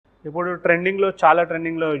ఇప్పుడు చాలా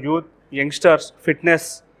ట్రెండింగ్లో యూత్ యంగ్స్టర్స్ ఫిట్నెస్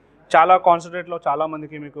చాలా కాన్సన్ట్రేట్లో చాలా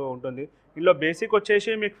మందికి మీకు ఉంటుంది. ఇందులో బేసిక్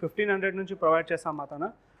వచ్చేసి మీకు 1500 నుంచి ప్రొవైడ్ చేస్తాం మాతన.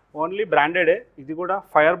 ఓన్లీ బ్రాండెడే, ఇది కూడా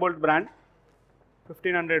ఫైర్ బోల్ట్ బ్రాండ్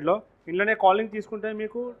 1500లో. ఇందులోనే కాలింగ్ తీసుకుంటే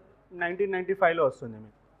మీకు 1995లో వస్తుంది.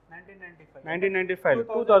 మీకు 1995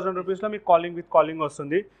 2000 రూపీస్లో మీకు కాలింగ్ విత్ కాలింగ్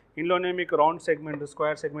వస్తుంది. ఇందులోనే మీకు రౌండ్ సెగ్మెంట్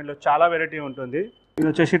స్క్వేర్ సెగ్మెంట్లో చాలా వెరైటీ ఉంటుంది. ఇది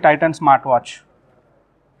వచ్చేసి టైటన్ స్మార్ట్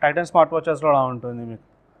వాచెస్లో ఉంటుంది. మీకు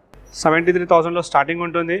 73,000లో స్టార్టింగ్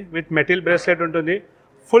ఉంటుంది. విత్ మెటల్ బ్రేస్లెట్ ఉంటుంది.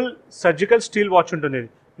 ఫుల్ సర్జికల్ స్టీల్ వాచ్ ఉంటుంది. ఇది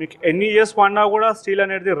మీకు ఎన్ని ఇయర్స్ వాడినా కూడా స్టీల్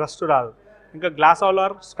అనేది రస్ట్ రాదు. ఇంకా glass all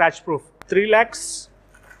scratch proof.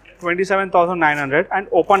 3,27,900 and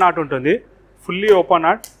open art ఉంటుంది. Fully open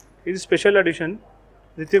art. ఇది special edition,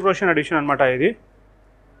 Hrithik Roshan edition అనమాట. ఇది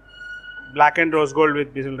black and rose gold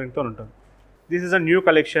with Bijli రింగ్తో ఉంటుంది. This is a new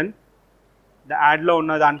collection. యాడ్లో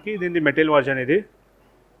ఉన్న దానికి దీని మెటల్ వర్జన్. ఇది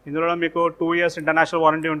ఇందులో మీకు 2 years ఇంటర్నేషనల్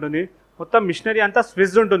వారంటీ ఉంటుంది. మొత్తం మిషనరీ అంతా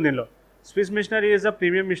స్విస్ ఉంటుంది. దీనిలో Swiss machinery is a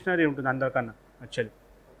premium machinery ఉంటుంది అందరికన్నా. యాక్చువల్లీ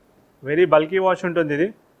వెరీ బల్కీ వాచ్ ఉంటుంది.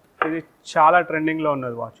 ఇది చాలా ట్రెండింగ్లో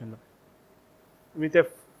ఉన్నది వాచ్. ఇందులో విత్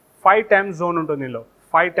 5 times జోన్ ఉంటుంది. ఇందులో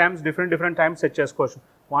 5 times డిఫరెంట్ టైమ్స్ సెట్ చేసుకోవచ్చు.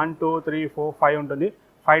 1 2 3 4 5 ఉంటుంది.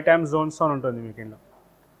 5 times జోన్స్ ఉంటుంది మీకు ఇందులో.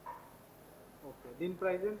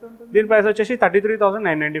 దీని ప్రైస్ వచ్చేసి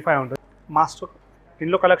 33,995 ఉంటుంది. మాస్టర్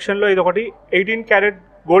ఇందులో కలెక్షన్లో ఇది ఒకటి 18 carat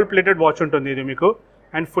గోల్డ్ ప్లేటెడ్ వాచ్ ఉంటుంది. ఇది మీకు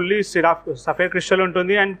అండ్ ఫుల్లీ సఫేర్ క్రిస్టల్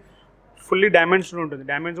ఉంటుంది అండ్ ఫుల్లీ డైమండ్స్ ఉంటుంది.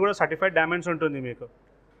 డైమండ్స్ కూడా సర్టిఫైడ్ డైమండ్స్ ఉంటుంది మీకు.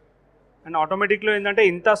 అండ్ ఆటోమేటిక్లో ఏంటంటే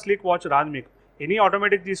ఇంత స్లీక్ వాచ్ రాదు మీకు. ఎనీ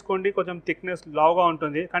ఆటోమేటిక్ తీసుకోండి, కొంచెం థిక్నెస్ లావుగా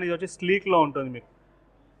ఉంటుంది, కానీ ఇది వచ్చి స్లీక్లో ఉంటుంది మీకు.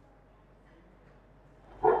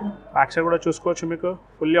 బ్యాక్ సైడ్ కూడా చూసుకోవచ్చు మీకు.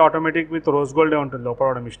 ఫుల్లీ ఆటోమేటిక్ విత్ రోజ్ గోల్డే ఉంటుంది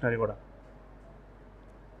లోపల మిషనరీ కూడా.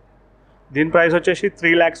 దీని ప్రైస్ వచ్చేసి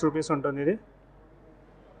 3 lakhs రూపీస్ ఉంటుంది. ఇది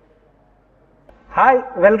hi,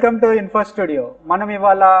 welcome to info studio. మనం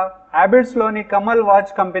ఇవాళ హ్యాబిట్స్లోని కమల్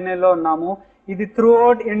వాచ్ కంపెనీలో ఉన్నాము. ఇది త్రూ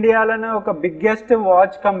అవుట్ ఇండియాలోనే ఒక బిగ్గెస్ట్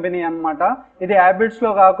వాచ్ కంపెనీ అన్నమాట. ఇది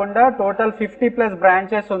హ్యాబిట్స్లో కాకుండా టోటల్ 50+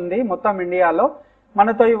 బ్రాంచెస్ ఉంది మొత్తం ఇండియాలో.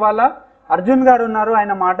 మనతో ఇవాళ అర్జున్ గారు ఉన్నారు,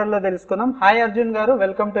 ఆయన మాటల్లో తెలుసుకుందాం. హాయ్ అర్జున్ గారు,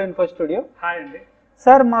 welcome to info studio. Hi అండి.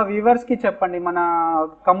 సార్, మా వ్యూవర్స్కి చెప్పండి, మన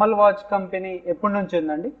కమల్ వాచ్ కంపెనీ ఎప్పటి నుంచి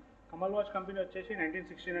ఉందండి? కమల్ వాచ్ కంపెనీ వచ్చేసి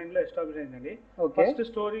 1969లో ఎస్టాబ్లిష్ అయిందండి. ఫస్ట్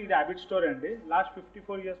స్టోర్ ఇది హ్యాబిట్ స్టోర్ అండి. లాస్ట్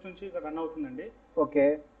 54 years నుంచి ఇక్కడ రన్ అవుతుందండి. ఓకే,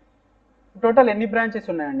 టోటల్ ఎన్ని బ్రాంచెస్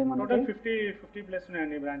ఉన్నాయండి? మన టోటల్ 50+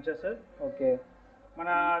 ఉన్నాయండి బ్రాంచెస్. ఓకే, మన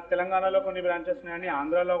తెలంగాణలో కొన్ని బ్రాంచెస్ ఉన్నాయండి,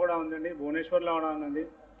 ఆంధ్రాలో కూడా ఉందండి, భువనేశ్వర్లో కూడా ఉందండి,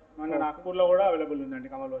 మన నాగపూర్లో కూడా అవైలబుల్ ఉందండి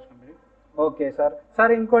Kamal watch company. Okay sir.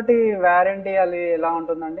 Sir, ఇంకోటి వారంటీ అది ఎలా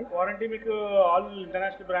ఉంటుందండి? వారంటీ మీకు ఆల్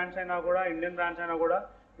ఇంటర్నేషనల్ బ్రాండ్స్ అయినా కూడా ఇండియన్ బ్రాండ్స్ అయినా కూడా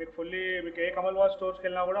మీకు ఫుల్లీ మీకు ఏ కమల్ వాచ్ స్టోర్స్కి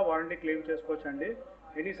వెళ్ళినా కూడా వారంటీ క్లెయిమ్ చేసుకోవచ్చు అండి.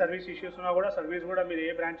 ఎనీ సర్వీస్ ఇష్యూస్ ఉన్నా కూడా సర్వీస్ కూడా మీరు ఏ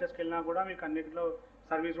బ్రాంచెస్కి వెళ్ళినా కూడా మీకు అన్నింటిలో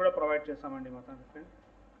సర్వీస్ కూడా ప్రొవైడ్ చేస్తామండి మొత్తం.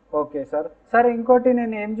 Okay sir. సార్, ఇంకోటి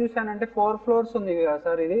నేను ఏం చూసానంటే 4 floors ఉంది కదా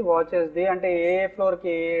సార్ ఇది వాచెస్ది, అంటే ఏ ఫ్లోర్కి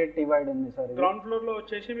ఏ డివైడ్ ఉంది సార్? గ్రౌండ్ ఫ్లోర్లో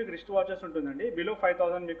వచ్చేసి మీకు రిస్ట్ వాచెస్ ఉంటుందండి. బిలో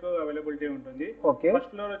 5,000 మీకు అవైలబిలిటీ ఉంటుంది. ఓకే.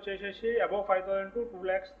 ఫస్ట్ ఫ్లోర్ వచ్చేసి అబౌవ్ 5,000 to 2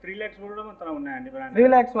 lakhs 3 lakhs కూడా మొత్తం ఉన్నాయండి. 3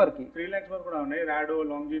 lakhs వరకు 3 lakhs వరకు కూడా ఉన్నాయి. రాడో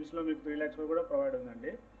లాంగ్ జీన్స్లో మీకు 3 lakhs వరకు కూడా ప్రొవైడ్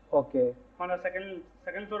ఉందండి. ఓకే. మన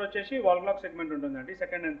సెకండ్ ఫ్లోర్ వచ్చేసి వాల్ క్లాక్ సెగ్మెంట్ ఉంటుందండి.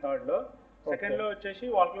 Second and థర్డ్లో. సెకండ్లో వచ్చేసి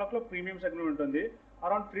వాల్ క్లాక్లో ప్రీమియం సెగ్మెంట్ ఉంటుంది.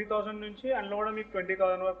 అరౌండ్ 3,000 నుంచి అందులో కూడా మీకు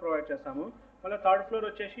 20,000 వరకు ప్రొవైడ్ చేస్తాము. మళ్ళీ థర్డ్ ఫ్లోర్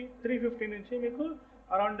వచ్చేసి 350 నుంచి మీకు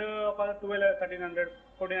అరౌండ్ ఒక 1,200,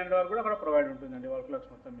 1,300 వరకు కూడా అక్కడ ప్రొవైడ్ ఉంటుందండి వాల్ క్లాక్స్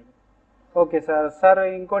మొత్తం మీకు. Okay sir. సార్,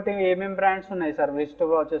 ఇంకోటి ఏమేమి బ్రాండ్స్ ఉన్నాయి సార్ రిస్ట్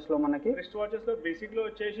వాచెస్లో మనకి? రిస్ట్ వాచెస్లో బేసిక్లో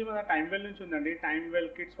వచ్చేసి మన టైమ్ వెల్ నుంచి ఉందండి. టైమ్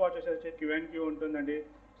వెల్ కిడ్స్ వాచెస్ వచ్చేసి Q&Q ఉంటుందండి,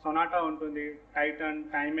 సొనాటా ఉంటుంది, టైటన్,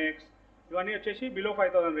 టైమెక్స్, ఇవన్నీ వచ్చేసి బిలో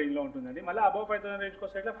 5,000 రేంజ్లో ఉంటుందండి. మళ్ళీ అబౌవ్ 5,000 రేంజ్కి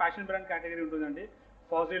వస్తే ఫ్యాషన్ బ్రాండ్ కేటగిరీ ఉంటుందండి.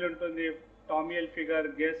 ఫాజిల్ ఉంటుంది, Tommy ఎల్ఫిగర్,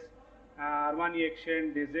 guess, Armani exchange,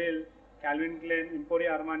 diesel, Calvin Klein, ఇంపోరియా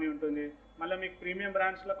Armani ఉంటుంది. మళ్ళీ మీకు ప్రీమియం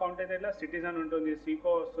బ్రాండ్స్లో కౌంట్ అయితే ఇట్లా సిటిజన్ ఉంటుంది,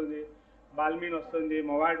 సీకో వస్తుంది, బాల్మిన్ వస్తుంది,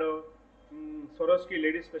 మొవాడో, Swarovski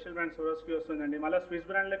ladies special brand Swarovski వస్తుందండి. మళ్ళీ స్విస్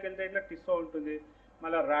బ్రాండ్లోకి వెళ్తే ఇట్లా టిస్సో ఉంటుంది,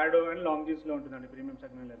 మళ్ళీ రాడో అండ్ లాంగ్ జీన్స్లో ఉంటుందండి ప్రీమియం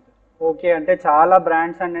సెగ్మెంట్లో వెళ్తే. ఓకే, అంటే చాలా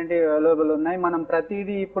బ్రాండ్స్ అనేవి అవైలబుల్ ఉన్నాయి. మనం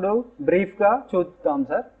ప్రతిదీ ఇప్పుడు బ్రీఫ్గా చూద్దాం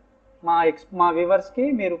సార్. మా వ్యూవర్స్కి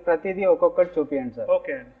మీరు ప్రతిదీ ఒక్కొక్కటి చూపించండి సార్.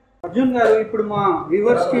 ఓకే అండి. అర్జున్ గారు, ఇప్పుడు మా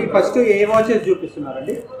వ్యూవర్స్కి ఫస్ట్ ఏ వాచెస్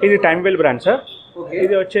చూపిస్తున్నారండి? ఇది టైమ్ వెల్ బ్రాండ్ సార్.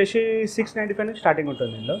 ఇది వచ్చేసి 695 నుంచి స్టార్టింగ్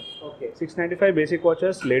ఉంటుంది. ఇందులో 695 బేసిక్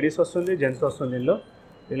వాచెస్, లేడీస్ వస్తుంది, జెంట్స్ వస్తుంది.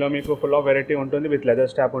 ఇందులో మీకు ఫుల్ ఆఫ్ వెరైటీ ఉంటుంది. విత్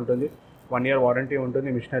లెదర్ స్టాప్ ఉంటుంది, 1 year వారంటీ ఉంటుంది,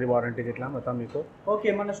 మిషనరీ వారంటీ ఇట్లా మొత్తం మీకు. ఓకే,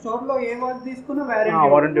 మన స్టోర్లో ఏ వాచ్ తీసుకున్నా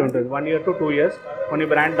వారంటీ ఉంటుంది 1 year to 2 years. కొన్ని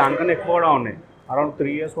బ్రాండ్ దానికన్నా ఎక్కువ కూడా ఉన్నాయి. అరౌండ్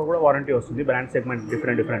 3 years కూడా వారంటీ వస్తుంది. బ్రాండ్ సెగ్మెంట్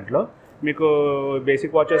డిఫరెంట్లో మీకు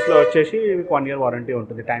బేసిక్ వాచెస్లో వచ్చేసి మీకు 1 year వారంటీ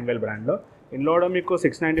ఉంటుంది టైమ్ వెల్ బ్రాండ్లో. ఇందులో కూడా మీకు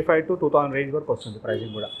 695 to 2,000 రేంజ్ వరకు వస్తుంది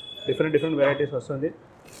ప్రైసింగ్ కూడా. డిఫరెంట్ వెరైటీస్ వస్తుంది.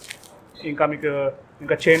 ఇంకా మీకు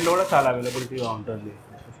ఇంకా చైన్లో కూడా చాలా అవైలబిలిటీగా ఉంటుంది.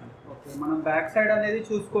 ఓకే, మనం బ్యాక్ సైడ్ అనేది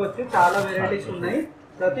చూసుకోవచ్చు, చాలా వెరైటీస్ ఉన్నాయి.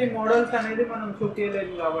 ప్రతి మోడల్స్ అనేది మనం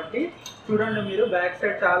చూపించలేము కాబట్టి చూడండి మీరు, బ్యాక్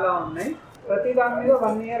సైడ్ చాలా ఉన్నాయి. ప్రతి దాని మీద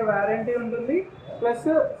 1 year వారంటీ ఉంటుంది. ప్లస్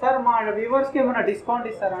సార్ మా వ్యూవర్స్కి ఏమైనా డిస్కౌంట్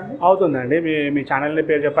ఇస్తారా అండి? అవుతుందండి. మీ ఛానల్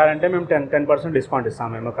పేరు చెప్పారంటే మేము 10% డిస్కౌంట్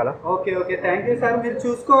ఇస్తాము మేము కల. Okay thank you sir. మీరు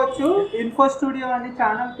చూసుకోవచ్చు, ఇన్ఫో స్టూడియో అని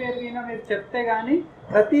ఛానల్ పేరు మీద మీరు చెప్తే కానీ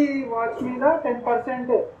ప్రతి వాచ్ మీద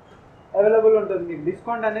 10% అవైలబుల్ ఉంటుంది, మీకు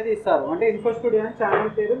డిస్కౌంట్ అనేది ఇస్తారు. అంటే ఇన్ఫో స్టూడియో అని ఛానల్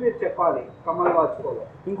పేరు మీరు చెప్పాలి కమల్ వాచ్ కూడా.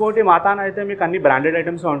 ఇంకోటి మాతాన అయితే మీకు అన్ని బ్రాండెడ్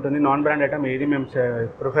ఐటమ్స్ ఉంటుంది, నాన్ బ్రాండ్ ఐటమ్ ఏది మేము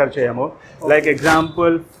ప్రిఫర్ చేయము. Like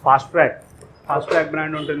example fast track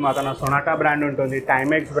brand ఉంటుంది, మాతాన సొనాటా బ్రాండ్ ఉంటుంది,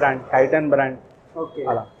 టైమెక్స్ బ్రాండ్, టైటన్ బ్రాండ్. ఓకే,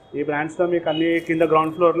 అలా ఈ బ్రాండ్స్లో మీకు అన్ని కింద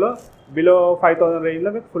గ్రౌండ్ ఫ్లోర్లో బిలో 5000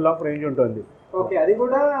 రేంజ్లో మీకు ఫుల్ ఆఫ్ రేంజ్ ఉంటుంది. ఓకే, అది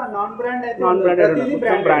కూడా నాన్ బ్రాండెడ్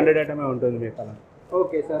బ్రాండెడ్ ఐటమే ఉంటుంది మీకు అలా.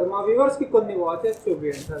 ఓకే సార్, మా వ్యూవర్స్కి కొన్ని వాచెస్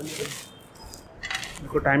చూపించండి సార్ మీరు.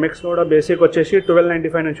 మీకు టైమెక్స్లో కూడా బేసిక్ వచ్చేసి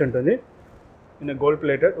 1295 నుంచి ఉంటుంది. In gold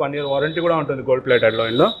plated, 1 year warranty కూడా ఉంటుంది గోల్డ్ ప్లేటెడ్లో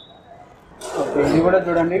ఇందులో. ఓకే, ఇది కూడా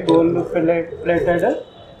చూడండి గోల్డ్ ప్లేటెడ్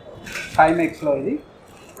టైమెక్స్లో. ఇది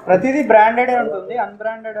ప్రతిదీ బ్రాండెడే ఉంటుంది,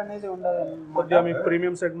 అన్బ్రాండెడ్ అనేది ఉండదు. కొద్దిగా మీకు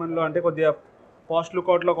ప్రీమియం సెగ్మెంట్లో అంటే కొద్దిగా పాస్ట్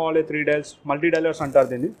లుక్అవుట్లో కావాలి 3 dials, మల్టీ డైలర్స్ అంటారు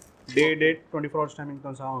దీన్ని. డేట్ 24 hours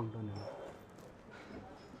టైమింగ్తో సహా ఉంటుంది.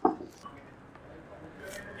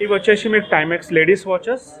 ఇవి వచ్చేసి మీకు టైమెక్స్ లేడీస్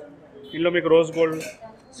వాచెస్. ఇందులో మీకు rose gold,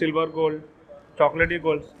 silver gold, chocolatey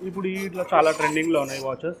gold, ఇప్పుడు ఇట్లా చాలా ట్రెండింగ్లో ఉన్నాయి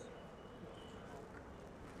వాచెస్.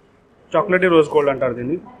 చాక్లెటీ రోజ్ గోల్డ్ అంటారు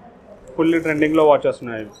దీన్ని, ఫుల్లీ ట్రెండింగ్లో వాచెస్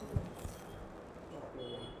ఉన్నాయి.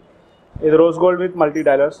 ఇది rose gold with multi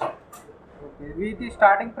dealers. వీటి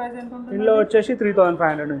స్టార్టింగ్ ప్రైస్ ఎంత ఉంటుంది? ఇందులో వచ్చేసి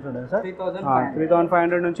 3500 నుంచి ఉంటుంది సార్.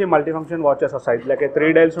 3500 నుంచి మల్టీ ఫంక్షన్ వాచెస్ వస్తాయి. లైక్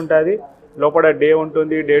 3 dials ఉంటుంది, లోపల డే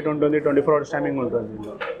ఉంటుంది, డేట్ ఉంటుంది, 24 hours టైమింగ్ ఉంటుంది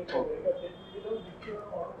ఇందులో.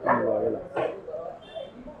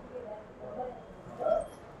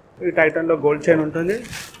 ఈ టైటన్లో గోల్డ్ చైన్ ఉంటుంది,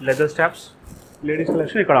 లెదర్ స్టాప్స్, లేడీస్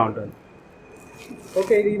కలెక్షన్ ఇక్కడ ఉంటుంది.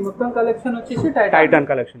 ఓకే, ఇది మొత్తం కలెక్షన్ వచ్చేసి టైటన్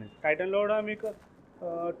కలెక్షన్. టైటన్లో కూడా మీకు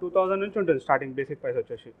 2000 నుంచి ఉంటుంది స్టార్టింగ్. బేసిక్ ప్రైస్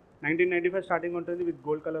వచ్చేసి 1995 స్టార్టింగ్ ఉంటుంది, విత్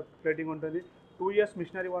గోల్డ్ కలర్ ప్లేటింగ్ ఉంటుంది. 2 years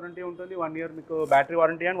మిషనరీ వారంటీ ఉంటుంది, 1 year మీకు battery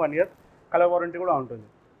warranty and 1 year colour warranty కూడా ఉంటుంది.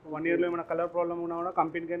 1 yearలో ఏమైనా కలర్ ప్రాబ్లమ్ ఉన్నా కూడా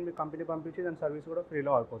కంపెనీ పంపించి దాని సర్వీస్ కూడా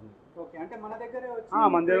ఫ్రీలో అయిపోతుంది. ఓకే, అంటే మన దగ్గర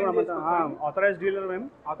ఆథరైజ్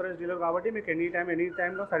డీలర్ కాబట్టి మీకు ఎనీ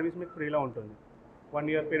టైంలో సర్వీస్ మీకు ఫ్రీలో ఉంటుంది. 1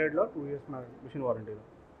 year పీరియడ్లో 2 years మిషన్ వారంటీలో.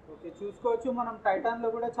 ఓకే, చూసుకోవచ్చు మనం టైటాన్లో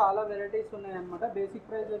కూడా చాలా వెరైటీస్ ఉన్నాయన్నమాట. బేసిక్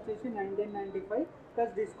ప్రైస్ వచ్చేసి 1995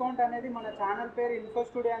 ప్లస్ డిస్కౌంట్ అనేది మన ఛానల్ పేరు ఇన్ఫో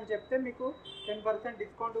స్టూడియో అని చెప్తే మీకు 10%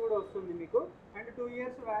 డిస్కౌంట్ కూడా వస్తుంది మీకు. అండ్ 2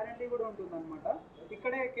 years వారంటీ కూడా ఉంటుంది అనమాట.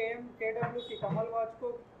 ఇక్కడే కేడబ్ల్యూసి కమల్ వాచ్కు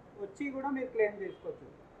వచ్చి కూడా మీరు క్లెయిమ్ చేసుకోవచ్చు.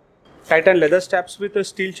 Titan leather stops with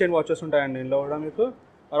steel chain watches ఉంటాయండి. దీనిలో కూడా మీకు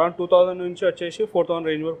అరౌండ్ 2000 నుంచి వచ్చేసి 4000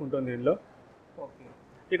 రేంజ్ వరకు ఉంటుంది దీనిలో. ఓకే,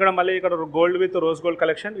 ఇక్కడ gold with rose gold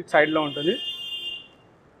collection ఇటు సైడ్లో ఉంటుంది.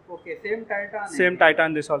 Okay, same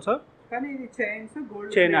Titan this also, కానీ ఇది chains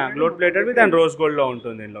gold plated with and rose gold లో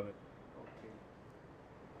ఉంటుంది దీనిలో.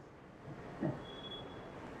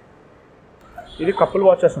 ఇది కపుల్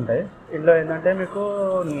వాచెస్ ఉంటాయి. ఇందులో ఏంటంటే మీకు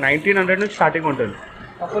 1900 నుంచి స్టార్టింగ్ ఉంటుంది.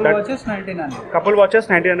 కపుల్ వాచెస్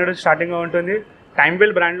 1900 నుంచి స్టార్టింగ్ ఉంటుంది. టైమ్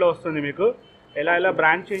వెల్ బ్రాండ్లో వస్తుంది మీకు. ఎలా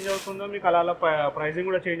బ్రాండ్ చేంజ్ అవుతుందో మీకు అలా ప్రైసింగ్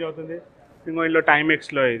కూడా చేంజ్ అవుతుంది. ఇందులో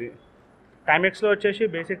టైమెక్స్లో టైమెక్స్లో వచ్చేసి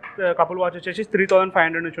బేసిక్ కపుల్ వాచ్ వచ్చేసి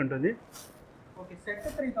 3500 నుంచి ఉంటుంది.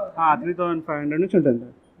 3500 నుంచి ఉంటుంది.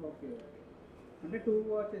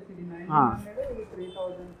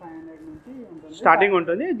 స్టార్టింగ్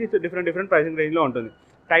ఉంటుంది. డిఫరెంట్ ప్రైసింగ్ రేంజ్లో ఉంటుంది.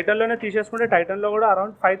 టైటన్లోనే తీసేసుకుంటే టైటన్లో కూడా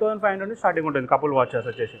అరౌండ్ 5500 నుంచి స్టార్టింగ్ ఉంటుంది కపుల్ వాచెస్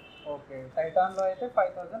వచ్చేసి. టైటాన్లో అయితే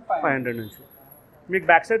 5500 నుంచి. మీకు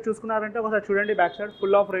బ్యాక్ సైడ్ చూసుకున్నారంటే ఒకసారి చూడండి, back side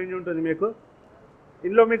full of range ఉంటుంది మీకు.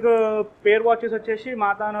 ఇందులో మీకు పేర్ వాచెస్ వచ్చేసి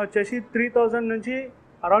మాతాన వచ్చేసి 3000 నుంచి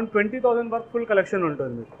అరౌండ్ 20,000 వరకు ఫుల్ కలెక్షన్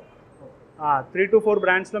ఉంటుంది. 3 to 4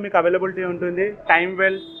 బ్రాండ్స్లో మీకు అవైలబిలిటీ ఉంటుంది. టైమ్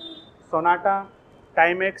వెల్, సొనాటా,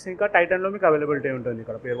 టైమెక్స్, ఇంకా టైటన్లో మీకు అవైలబిలిటీ ఉంటుంది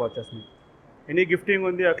ఇక్కడ పేర్ వాచెస్. మీకు ఎనీ గిఫ్టింగ్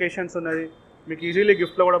ఉంది, అకేషన్స్ ఉన్నది, మీకు ఈజీలీ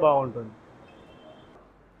గిఫ్ట్లో కూడా బాగుంటుంది.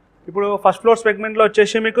 ఇప్పుడు ఫస్ట్ ఫ్లోర్ సెగ్మెంట్లో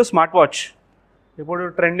వచ్చేసి మీకు స్మార్ట్ వాచ్. ఇప్పుడు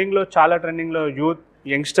చాలా ట్రెండింగ్లో యూత్,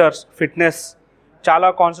 యంగ్స్టర్స్, ఫిట్నెస్ చాలా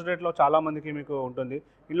కాన్సన్ట్రేట్లో చాలా మందికి మీకు ఉంటుంది.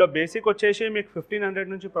 ఇందులో బేసిక్ వచ్చేసి మీకు 1500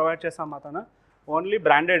 నుంచి ప్రొవైడ్ చేస్తాం మాతన. ఓన్లీ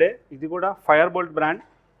బ్రాండెడే. ఇది కూడా ఫైర్ బోల్ట్ బ్రాండ్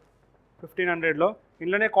 1500లో.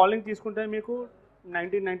 ఇందులోనే కాలింగ్ తీసుకుంటే మీకు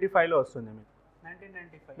 1995లో వస్తుంది. మీకు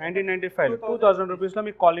 1995 2000 రూపీస్లో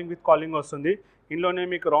మీకు కాలింగ్ వస్తుంది. ఇందులోనే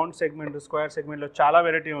మీకు రౌండ్ సెగ్మెంట్, స్క్వేర్ సెగ్మెంట్లో చాలా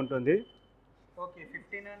వెరైటీ ఉంటుంది.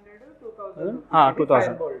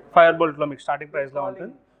 2000 ఫైర్ బోల్ట్లో మీకు స్టార్టింగ్ ప్రైస్లో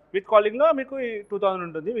ఉంటుంది. విత్ కాలింగ్లో మీకు 2000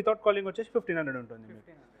 ఉంటుంది, వితౌట్ కాలింగ్ వచ్చేసి 1500 ఉంటుంది మీకు.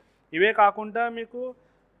 ఇవే కాకుండా మీకు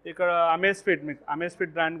ఇక్కడ అమేజ్ఫిట్, మీకు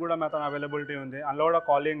అమేజ్ఫిట్ బ్రాండ్ కూడా మాత్రం అవైలబిలిటీ ఉంది. అందులో కూడా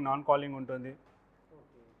కాలింగ్ నాన్ కాలింగ్ ఉంటుంది.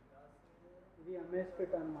 ఇది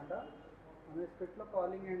అమేజ్ఫిట్ అనమాట. అమేజ్ఫిట్లో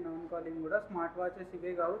కాలింగ్ అండ్ నాన్ కాలింగ్ కూడా స్మార్ట్ వాచెస్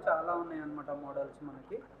ఇవే కావు, చాలా ఉన్నాయి అనమాట మోడల్స్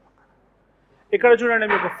మనకి. ఇక్కడ చూడండి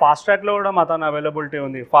మీకు ఫాస్ట్ ట్రాక్లో కూడా మాత్రం అవైలబిలిటీ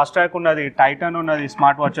ఉంది. ఫాస్ట్ ట్రాక్ ఉన్నది, టైటన్ ఉన్నది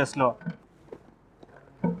స్మార్ట్ వాచెస్లో.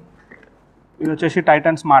 ఇది వచ్చేసి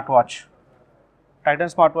Titan smart watch.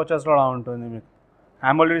 Titan smart వాచెస్లో కూడా ఉంటుంది మీకు.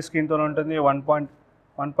 AMOLED స్క్రీన్తో ఉంటుంది,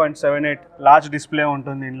 1.78 లార్జ్ డిస్ప్లే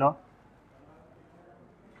ఉంటుంది ఇందులో.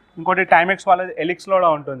 ఇంకోటి టైమెక్స్ వాళ్ళది ఎలిక్స్లో కూడా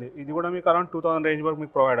ఉంటుంది. ఇది కూడా మీకు అరౌండ్ 2000 రేంజ్ వరకు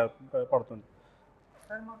మీకు ప్రొవైడ్ పడుతుంది.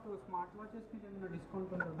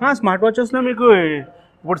 స్మార్ట్ వాచెస్లో మీకు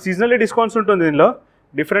ఇప్పుడు సీజనల్లీ డిస్కౌంట్స్ ఉంటుంది. దీనిలో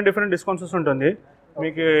డిఫరెంట్ డిస్కౌంట్స్ ఉంటుంది.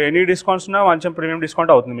 మీకు ఎనీ డిస్కౌంట్స్ ఉన్నా కొంచెం ప్రీమియం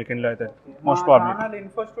డిస్కౌంట్ అవుతుంది మీకు ఇందులో అయితే మోస్ట్ ప్రాబ్లమ్.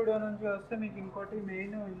 ఇన్ఫో స్టూడియో నుంచి వస్తే మీకు ఇంకోటి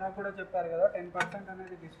మెయిన్ ఇందాక కూడా చెప్పారు కదా, 10%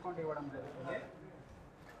 అనేది డిస్కౌంట్ ఇవ్వడం జరుగుతుంది.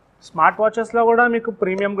 స్మార్ట్ వాచెస్లో కూడా మీకు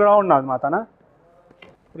ప్రీమియం కూడా ఉన్నది మాతన.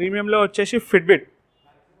 ప్రీమియంలో వచ్చేసి Fitbit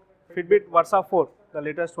versa 4 the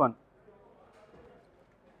latest one.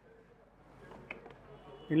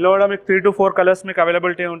 ఇందులో కూడా మీకు 3 to 4 కలర్స్ మీకు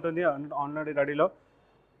అవైలబిలిటీ ఉంటుంది ఆల్రెడీ రెడీలో.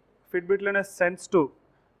 ఫిట్బిట్లోనే సెన్స్ 2.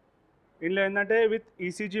 ఇందులో ఏంటంటే విత్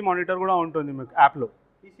ఈసీజీ మానిటర్ కూడా ఉంటుంది మీకు యాప్లో.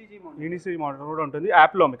 ఈసీజీ మానిటర్ కూడా ఉంటుంది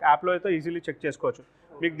యాప్లో. మీకు యాప్లో అయితే ఈజీలీ చెక్ చేసుకోవచ్చు.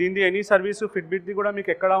 మీకు దీనిది ఎనీ సర్వీస్ ఫిట్బిట్ది కూడా మీకు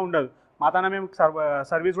ఎక్కడా ఉండదు. మాతన మేము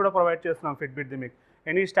సర్వీస్ కూడా ప్రొవైడ్ చేస్తున్నాం ఫిట్బిట్ది. మీకు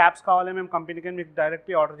ఎనీ స్టాప్స్ కావాలి మేము కంపెనీకి మీకు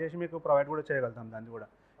డైరెక్ట్లీ ఆర్డర్ చేసి మీకు ప్రొవైడ్ కూడా చేయగలుగుతాం దాన్ని కూడా.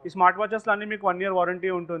 ఈ స్మార్ట్ వాచెస్లో అన్నీ మీకు 1 year వారంటీ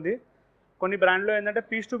ఉంటుంది. కొన్ని బ్రాండ్లో ఏంటంటే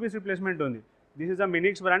పీస్ టు పీస్ రిప్లేస్మెంట్ ఉంది. This is a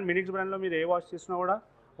మినిక్స్ brand. మినిక్స్ బ్రాండ్లో మీరు ఏ వాచ్ తీసుకున్నా కూడా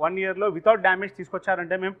 1 yearలో వితౌట్ డ్యామేజ్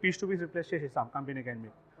తీసుకొచ్చారంటే మేము పీస్ టు పీస్ రిప్లేస్ చేసి ఇస్తాం కంపెనీకి. అండ్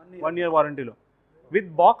మీకు 1 year వారంటీలో with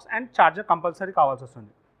box and charger compulsory కావాల్సి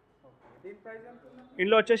వస్తుంది.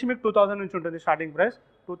 ఇందులో వచ్చేసి మీకు 2000 నుంచి ఉంటుంది స్టార్టింగ్ ప్రైస్.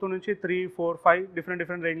 2000 నుంచి 3, 4, 5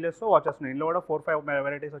 డిఫరెంట్ రేంజెస్తో వాచెస్ ఉన్నాయి. ఇందులో కూడా 4, 5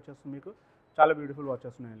 వెరైటీస్ వచ్చేస్తుంది మీకు. చాలా బ్యూటిఫుల్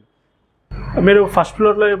వాచెస్ ఉన్నాయి. మీరు ఫస్ట్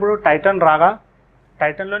ఫ్లోర్లో ఇప్పుడు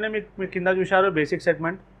టైటన్లోనే మీకు కింద చూశారు బేసిక్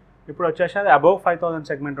సెగ్మెంట్. ఇప్పుడు వచ్చేసి అది అబవ్ 5000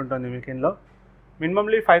 సెగ్మెంట్ ఉంటుంది మీకు. ఇందులో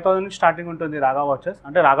మినిమంలీ 5000 నుంచి స్టార్టింగ్ ఉంటుంది రాగా వాచెస్.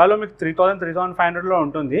 అంటే రాగాలో మీకు 3500లో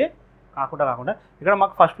ఉంటుంది. కాకుండా ఇక్కడ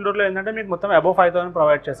మాకు ఫస్ట్ ఫ్లోర్లో ఏంటంటే మీకు మొత్తం అబవ్ 5000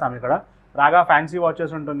 ప్రొవైడ్ చేస్తాం. ఇక్కడ రాగా ఫ్యాన్సీ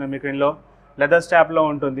వాచెస్ ఉంటుంది మీకు. ఇందులో లెదర్ స్టాప్లో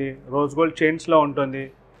ఉంటుంది, రోజ్ గోల్డ్ చైన్స్లో ఉంటుంది.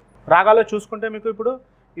 రాగాలో చూసుకుంటే మీకు ఇప్పుడు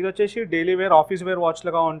ఇది వచ్చేసి డైలీ వేర్ ఆఫీస్ వేర్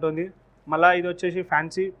వాచ్లుగా ఉంటుంది. మళ్ళీ ఇది వచ్చేసి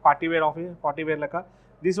ఫ్యాన్సీ పార్టీ వేర్ లెక్క.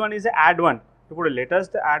 This one is add one. ఇప్పుడు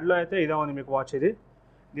లేటెస్ట్ యాడ్లో అయితే ఇదే ఉంది మీకు వాచ్.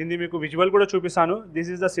 దీన్ని మీకు విజువల్ కూడా చూపిస్తాను. This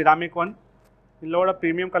is the ceramic one. ఇందులో కూడా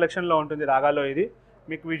ప్రీమియం కలెక్షన్లో ఉంటుంది రాగాలో. ఇది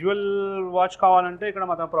మీకు విజువల్ వాచ్ కావాలంటే ఇక్కడ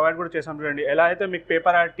మాత్రం ప్రొవైడ్ కూడా చేసాం. చూడండి ఎలా అయితే మీకు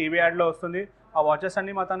పేపర్ యాడ్, టీవీ యాడ్లో వస్తుంది, ఆ వాచెస్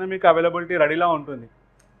అన్నీ మాత్రం మీకు అవైలబిలిటీ రెడీలో ఉంటుంది.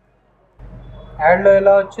 యాడ్లో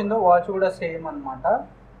ఎలా వచ్చిందో వాచ్ కూడా సేమ్ అనమాట.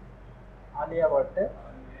 ఆలియా భట్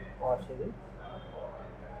వాచ్ ఇది.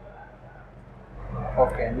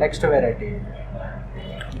 Okay, next variety.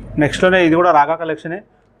 నెక్స్ట్లోనే ఇది కూడా రాగా కలెక్షనే.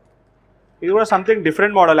 ఇది కూడా something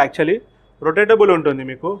different model actually. Rotatable ఉంటుంది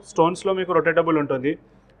మీకు. స్టోన్స్లో మీకు రొటేటబుల్ ఉంటుంది.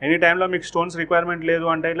 ఎనీ టైంలో మీకు స్టోన్స్ రిక్వైర్మెంట్ లేదు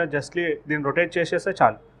అంటే ఇట్లా జస్ట్లీ దీన్ని రొటేట్ చేసేస్తే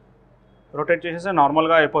చాలు. రొటేట్ చేసేస్తే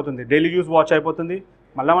నార్మల్గా అయిపోతుంది, డైలీ యూజ్ వాచ్ అయిపోతుంది.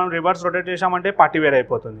 మళ్ళీ మనం రివర్స్ రొటేట్ చేసామంటే పార్టీ వేర్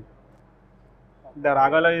అయిపోతుంది.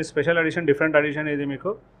 రాగాలో ఈ స్పెషల్ ఎడిషన్, డిఫరెంట్ ఎడిషన్ ఇది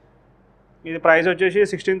మీకు. ఇది ప్రైస్ వచ్చేసి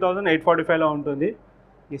 16,845లో ఉంటుంది.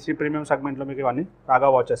 ఈ సి ప్రీమియం సెగ్మెంట్లో మీకు ఇవన్నీ రాగా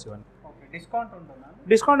వాచెస్ ఇవన్నీ. డిస్కౌంట్ ఉంటుందా?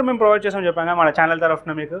 డిస్కౌంట్ మేము ప్రొవైడ్ చేసాం చెప్పాను మన ఛానల్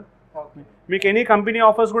తరఫున. మీకు ఎనీ కంపెనీ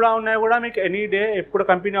ఆఫర్స్ కూడా ఉన్నాయి. కూడా మీకు ఎనీ డే ఎప్పుడు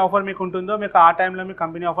కంపెనీ ఆఫర్ మీకు ఉంటుందో మీకు ఆ టైంలో మీకు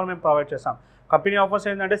కంపెనీ ఆఫర్ మేము ప్రొవైడ్ చేస్తాం. కంపెనీ ఆఫర్స్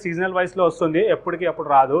ఏంటంటే సీజనల్ వైస్లో వస్తుంది, ఎప్పటికీ అప్పుడు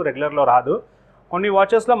రాదు, రెగ్యులర్లో రాదు. కొన్ని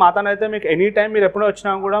వాచెస్లో మాతనైతే మీకు ఎనీ టైం మీరు ఎప్పుడో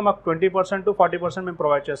వచ్చినా కూడా మాకు 20% to 40% మేము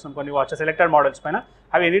ప్రొవైడ్ చేస్తాం కొన్ని వాచెస్ సెలెక్టెడ్ మోడల్స్ పైన.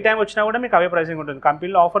 అవి ఎనీ టైం వచ్చినా కూడా మీకు అవే ప్రైసింగ్ ఉంటుంది.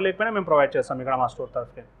 కంపెనీలో ఆఫర్ లేకపోయినా మేము ప్రొవైడ్ చేస్తాం ఇక్కడ మా స్టోర్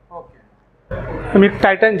తరఫున. మీకు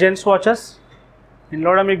టైటన్ జెంట్స్ వాచెస్. ఇందులో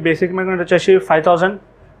కూడా మీకు బేసిక్ మీకు వచ్చేసి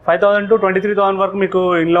 5,000 to 23,000 వరకు మీకు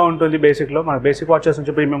ఇందులో ఉంటుంది బేసిక్లో. మన బేసిక్ వాచెస్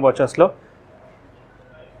నుంచి ప్రీమియం వాచెస్లో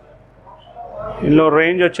ఇందులో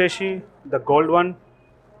రేంజ్ వచ్చేసి the gold one,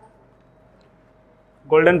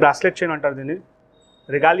 golden bracelet chain అంటారు దీన్ని.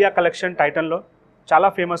 రిగాలియా కలెక్షన్ టైటన్లో చాలా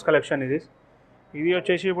ఫేమస్ కలెక్షన్ ఇది. ఇది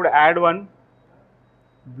వచ్చేసి ఇప్పుడు add one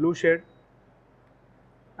blue shade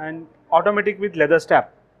and automatic with leather stop.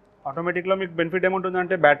 ఆటోమేటిక్లో మీకు బెనిఫిట్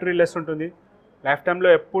ఏముంటుందంటే బ్యాటరీ లెస్ ఉంటుంది. లైఫ్ టైంలో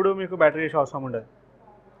ఎప్పుడు మీకు బ్యాటరీ వేసే అవసరం ఉండదు.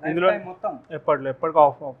 ఇందులో మొత్తం ఎప్పటికీ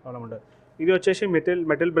ఆఫ్ అవడం ఉండదు. ఇది వచ్చేసి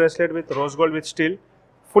metal bracelet with rose gold with steel.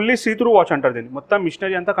 Fully see through watch అంటారు దీన్ని. మొత్తం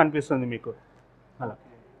మిషనరీ అంతా కనిపిస్తుంది మీకు. అలా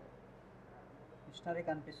మిషనరీ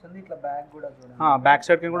కనిపిస్తుంది. ఇట్లా బ్యాక్ కూడా చూడండి, బ్యాక్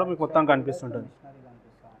సైడ్ కి కూడా మీకు మొత్తం కనిపిస్తుంటుంది.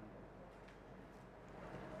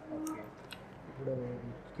 ఇప్పుడు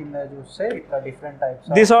కింద చూస్తే ఇట్లా different types.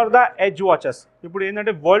 These are the edge watches. ఇప్పుడు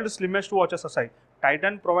ఏంటంటే వరల్డ్ స్లిమ్మెస్ట్ వాచెస్ వస్తాయి.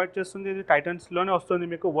 టైటన్ ప్రొవైడ్ చేస్తుంది, ఇది టైటన్స్లోనే వస్తుంది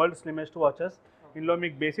మీకు వరల్డ్ స్లిమ్మెస్ట్ వాచెస్. ఇందులో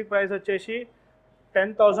మీకు బేసిక్ ప్రైస్ వచ్చేసి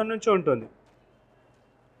 10,000 నుంచి ఉంటుంది.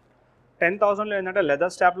 10,000లో ఏంటంటే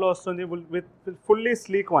లెదర్ స్టాప్లో వస్తుంది విత్ ఫుల్లీ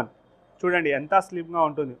స్లీక్ వన్. చూడండి ఎంత స్లీక్గా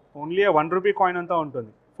ఉంటుంది. ఓన్లీ ₹1 కాయిన్ అంతా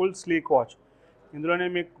ఉంటుంది. Full sleek watch. ఇందులోనే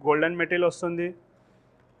మీకు గోల్డెన్ మెటీరియల్ వస్తుంది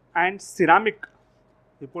అండ్ సిరామిక్.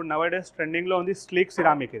 ఇప్పుడు నవడేస్ ట్రెండింగ్లో ఉంది స్లీక్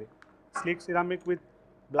సిరామిక్. ఇది sleek ceramic with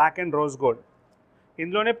black and rose gold.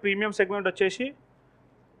 ఇందులోనే ప్రీమియం సెగ్మెంట్ వచ్చేసి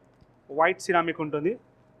వైట్ సిరామిక్ ఉంటుంది,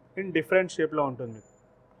 ఇన్ డిఫరెంట్ షేప్లో ఉంటుంది మీకు.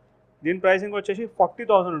 దీని ప్రైసింగ్ వచ్చేసి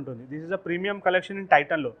 40,000 ఉంటుంది. This is a premium collection in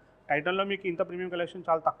టైటన్లో. టైటన్లో మీకు ఇంత ప్రీమియం కలెక్షన్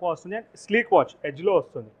చాలా తక్కువ వస్తుంది అండ్ స్లీక్ వాచ్ ఎడ్జ్లో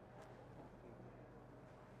వస్తుంది.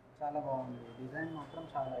 చాలా బాగుంది డిజైన్ మాత్రం.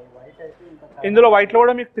 చాలా వైట్ అయితే ఇంకా ఇందులో వైట్లో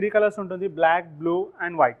కూడా మీకు 3 కలర్స్ ఉంటుంది, బ్లాక్, బ్లూ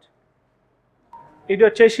అండ్ వైట్. ఇది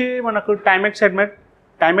వచ్చేసి మనకు టైమెక్స్ సెగ్మెంట్.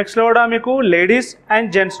 టైమెక్స్లో కూడా మీకు లేడీస్ అండ్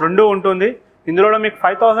జెంట్స్ రెండు ఉంటుంది. ఇందులో కూడా మీకు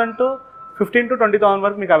 5,000 to 15,000 to 20,000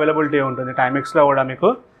 వరకు మీకు అవైలబిలిటీ ఉంటుంది టైమెక్స్లో కూడా. మీకు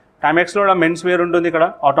టైమెక్స్లో కూడా మెన్స్ వేర్ ఉంటుంది. ఇక్కడ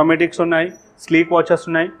ఆటోమేటిక్స్ ఉన్నాయి, స్లీక్ వాచెస్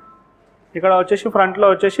ఉన్నాయి. ఇక్కడ వచ్చేసి ఫ్రంట్లో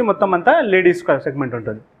వచ్చేసి మొత్తం అంతా లేడీస్ సెగ్మెంట్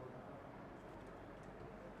ఉంటుంది.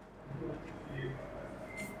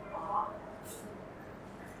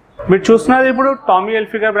 మీరు చూస్తున్నది ఇప్పుడు టామీ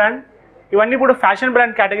హిల్ఫిగర్ బ్రాండ్. ఇవన్నీ ఇప్పుడు ఫ్యాషన్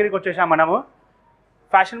బ్రాండ్ కేటగిరీకి వచ్చేసాము మనము.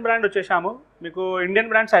 ఫ్యాషన్ బ్రాండ్ వచ్చేసాము. మీకు ఇండియన్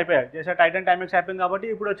బ్రాండ్స్ అయిపోయాయి, చేసే టైటన్ టైమెక్స్ అయిపోయింది కాబట్టి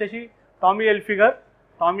ఇప్పుడు వచ్చేసి టామీ హిల్ఫిగర్.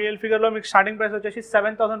 టామీ హిల్ఫిగర్లో మీకు స్టార్టింగ్ ప్రైస్ వచ్చేసి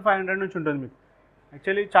 7,500 నుంచి ఉంటుంది మీకు.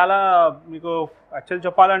 యాక్చువల్లీ చాలా మీకు యాక్చువల్లీ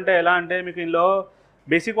చెప్పాలంటే ఎలా అంటే మీకు ఇందులో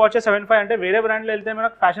బేసిక్ వాచెస్ 7,500 అంటే వేరే బ్రాండ్లో వెళ్తే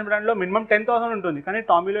మనకు ఫ్యాషన్ బ్రాండ్లో మినిమం 10,000 ఉంటుంది. కానీ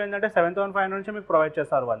టామీలో ఏంటంటే 7,500 నుంచి మీకు ప్రొవైడ్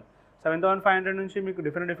చేస్తారు వాళ్ళు. 7,500 నుంచి మీకు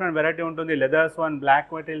డిఫరెంట్ వెరైటీ ఉంటుంది. లెదర్స్ వన్, బ్లాక్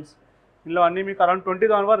మెటీరియల్స్, ఇందులో అన్నీ మీకు అరౌండ్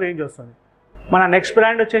 20,000 వరకు రేంజ్ వస్తుంది. మన నెక్స్ట్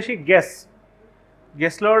బ్రాండ్ వచ్చేసి గెస్.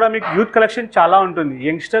 గెస్లో కూడా మీకు యూత్ కలెక్షన్ చాలా ఉంటుంది.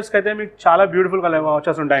 యంగ్స్టర్స్కి అయితే మీకు చాలా బ్యూటిఫుల్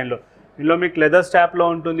వాచెస్ ఉంటాయి. ఇందులో మీకు లెదర్ స్టాప్లో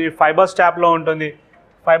ఉంటుంది, ఫైబర్ స్టాప్లో ఉంటుంది.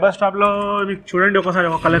 ఫైబర్ స్టాప్లో మీకు చూడండి ఒకసారి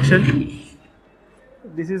ఒక collection.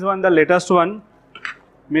 This is the latest one.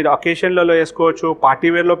 మీరు అకేషన్లలో వేసుకోవచ్చు, పార్టీ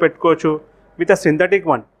వేర్లో పెట్టుకోవచ్చు విత్ అ సింథటిక్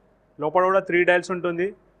వన్. లోపల కూడా 3 డైల్స్ ఉంటుంది,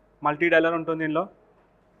 మల్టీ డైలర్ ఉంటుంది ఇందులో.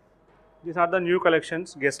 These are the new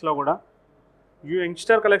collections గెస్లో కూడా.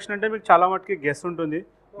 యంగ్స్టర్ కలెక్షన్ అంటే మీకు చాలా మటుకి గెస్ ఉంటుంది.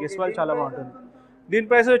 గెస్ వాళ్ళు చాలా బాగుంటుంది. దీని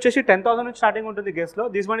ప్రైస్ వచ్చేసి 10,000 నుంచి స్టార్టింగ్ ఉంటుంది గెస్లో.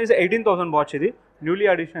 This one is 18,000 watch. ఇది న్యూలీ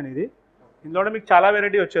అడిషన్. ఇది ఇందులో మీకు చాలా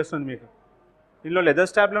వెరైటీ వచ్చేస్తుంది మీకు. ఇందులో లెదర్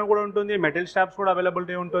స్టాప్లో కూడా ఉంటుంది, మెటల్ స్టాప్స్ కూడా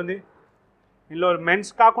అవైలబిలిటీ ఉంటుంది. ఇందులో మెన్స్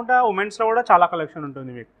కాకుండా ఉమెన్స్లో కూడా చాలా కలెక్షన్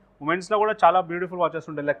ఉంటుంది మీకు. ఉమెన్స్లో కూడా చాలా బ్యూటిఫుల్ వాచెస్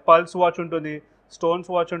ఉంటాయి. లైక్ పల్స్ వాచ్ ఉంటుంది, స్టోన్స్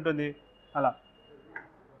వాచ్ ఉంటుంది అలా.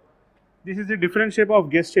 This is the different shape of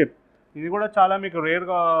guess shape. ఇది కూడా చాలా మీకు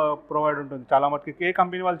రేర్గా ప్రొవైడ్ ఉంటుంది. చాలా మటుకు ఏ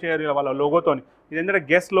కంపెనీ వాళ్ళు చేయరు వాళ్ళ లోగోతోని. ఇది ఏంటంటే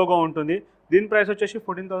గెస్ లోగో ఉంటుంది. దీని ప్రైస్ వచ్చేసి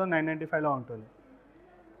 14,995లో ఉంటుంది.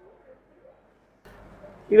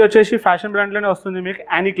 ఇది వచ్చేసి ఫ్యాషన్ బ్రాండ్లోనే వస్తుంది మీకు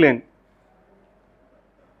యానిక్లేన్.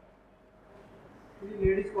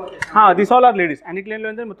 This all are ladies. యానిక్లేన్లో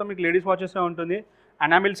అయితే మొత్తం మీకు లేడీస్ వాచెస్ ఉంటుంది.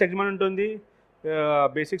 అనామిల్ సెగ్మెంట్ ఉంటుంది,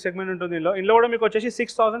 బేసిక్ సెగ్మెంట్ ఉంటుంది. ఇందులో కూడా మీకు వచ్చేసి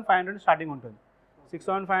 6,500 స్టార్టింగ్ ఉంటుంది.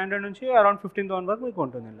 6,500 నుంచి అరౌండ్ 15,000 వరకు మీకు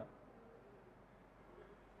ఉంటుంది ఇందులో.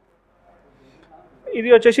 ఇది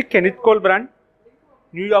వచ్చేసి కెనిత్ కోల్ బ్రాండ్,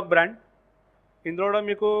 న్యూయార్క్ బ్రాండ్. ఇందులో కూడా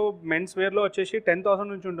మీకు మెన్స్ వేర్లో వచ్చేసి 10,000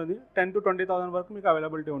 నుంచి ఉంటుంది. 10,000 to 20,000 వరకు మీకు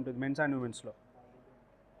అవైలబిలిటీ ఉంటుంది మెన్స్ అండ్ ఉమెన్స్లో.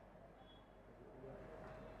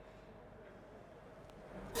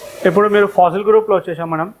 ఇప్పుడు మీరు ఫాజిల్ గ్రూప్లో వచ్చేసాం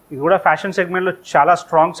మనం. ఇది కూడా ఫ్యాషన్ సెగ్మెంట్లో చాలా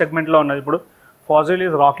స్ట్రాంగ్ సెగ్మెంట్లో ఉన్నది. ఇప్పుడు Faasil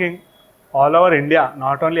is rocking all over India,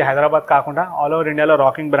 not only Hyderabad కాకుండా ఆల్ ఓవర్ ఇండియాలో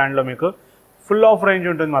రాకింగ్ బ్రాండ్లో మీకు ఫుల్ ఆఫ్ రేంజ్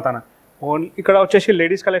ఉంటుంది మా తన. ఇక్కడ వచ్చేసి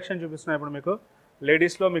లేడీస్ కలెక్షన్ చూపిస్తున్నాయి. ఇప్పుడు మీకు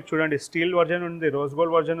లేడీస్లో మీకు చూడండి స్టీల్ వర్జన్ ఉంది, రోజ్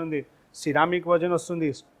గోల్డ్ వర్జన్ ఉంది, సిరామిక్ వర్జన్ వస్తుంది,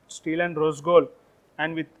 steel and rose gold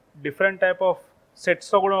and with different type of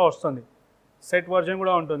సెట్స్తో కూడా వస్తుంది. సెట్ వర్జన్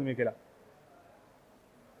కూడా ఉంటుంది మీకు ఇలా.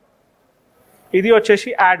 ఇది వచ్చేసి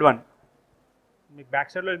యాడ్ వన్. మీకు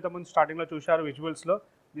బ్యాక్ సైడ్లో ఇంతకుముందు స్టార్టింగ్లో చూశారు విజువల్స్లో.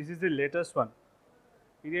 This is the latest one.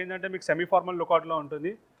 ఇది ఏంటంటే మీకు సెమీ ఫార్మల్ లుకౌట్లో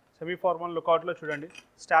ఉంటుంది. సెమీ ఫార్మల్ లుకౌట్లో చూడండి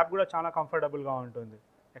స్టాప్ కూడా చాలా కంఫర్టబుల్గా ఉంటుంది.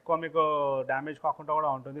 ఎక్కువ మీకు డ్యామేజ్ కాకుండా కూడా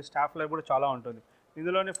ఉంటుంది. స్టాఫ్ లైఫ్ కూడా చాలా ఉంటుంది.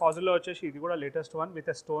 ఇందులోనే ఫాజిల్లో వచ్చేసి ఇది కూడా latest one with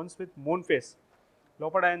stones with moon face.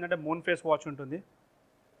 లోపల ఏంటంటే మూన్ ఫేస్ వాచ్ ఉంటుంది.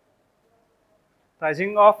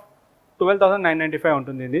 ప్రైసింగ్ ఆఫ్ 12,995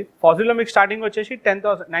 ఉంటుంది. ఇది ఫాజిల్లో మీకు స్టార్టింగ్ వచ్చేసి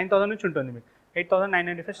 9,000 నుంచి ఉంటుంది. మీకు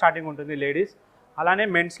 8,995 స్టార్టింగ్ ఉంటుంది లేడీస్. అలానే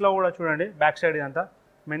మెన్స్లో కూడా చూడండి బ్యాక్ సైడ్ ఇదంతా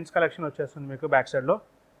మెన్స్ కలెక్షన్ వచ్చేస్తుంది మీకు బ్యాక్ సైడ్లో.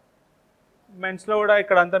 మెన్స్లో కూడా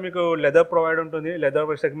ఇక్కడంతా మీకు లెదర్ ప్రొవైడ్ ఉంటుంది,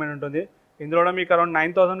 లెదర్ సెగ్మెంట్ ఉంటుంది. ఇందులో కూడా మీకు అరౌండ్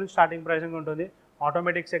 9,000 నుంచి స్టార్టింగ్ ప్రైసింగ్ ఉంటుంది.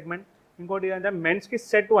 Automatic segment. ఇంకోటి ఏంటంటే మెన్స్కి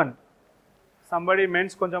సెట్ వన్. సంబడి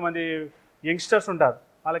మెన్స్ కొంచెం మంది యంగ్స్టర్స్ ఉంటారు,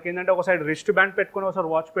 వాళ్ళకి ఏంటంటే ఒక సైడ్ రిస్ట్ బ్యాండ్ పెట్టుకుని ఒకసారి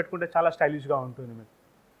వాచ్ పెట్టుకుంటే చాలా స్టైలిష్గా ఉంటుంది మీకు.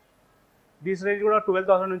 దీస్ రేంజ్ కూడా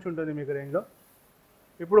 12,000 నుంచి ఉంటుంది మీకు రేంజ్లో.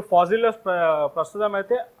 ఇప్పుడు ఫాజిల్లో ప్రస్తుతం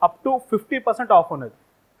అయితే అప్ టు 50% ఆఫ్ ఉన్నది.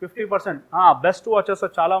 50%. బెస్ట్ వాచెస్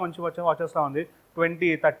చాలా మంచి వాచెస్లో ఉంది. 20,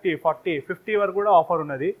 30, 40, 50 వరకు కూడా ఆఫర్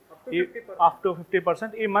ఉన్నది. Up to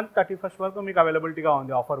 50%. ఈ మంత్ 31st వరకు మీకు అవైలబిలిటీగా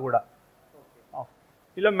ఉంది ఆఫర్ కూడా.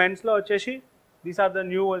 ఇలా మెన్స్లో వచ్చేసి these are the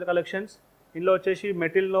new collections. ఇందులో వచ్చేసి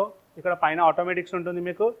మెటిల్లో ఇక్కడ పైన ఆటోమేటిక్స్ ఉంటుంది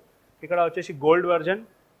మీకు. ఇక్కడ వచ్చేసి gold version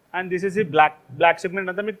and this is ఈ బ్లాక్ సెగ్మెంట్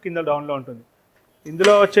అంతా మీకు కింద డౌన్లో ఉంటుంది.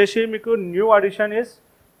 ఇందులో వచ్చేసి మీకు new addition is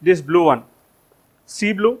this blue one, sea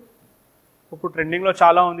blue. ఇప్పుడు ట్రెండింగ్లో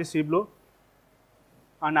చాలా ఉంది sea blue.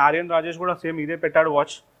 And Aryan Rajesh కూడా సేమ్ ఇదే పెట్టాడు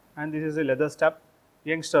వాచ్. అండ్ దిస్ ఈస్ ఈ లెదర్ స్టాప్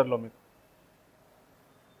యంగ్స్టర్లో మీకు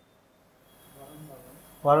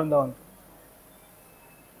Varun Dhawan.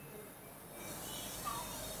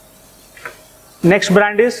 Next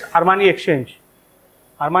brand is Armani exchange.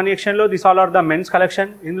 Armani ఎక్స్చేంజ్లో this all are the men's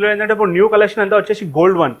collection. ఇందులో ఏంటంటే ఇప్పుడు న్యూ కలెక్షన్ అంతా వచ్చేసి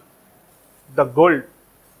gold one, the gold.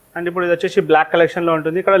 And ఇప్పుడు ఇది వచ్చేసి బ్లాక్ కలెక్షన్లో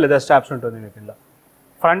ఉంటుంది. ఇక్కడ లెదర్ స్టాప్స్ ఉంటుంది మీకు. ఇలా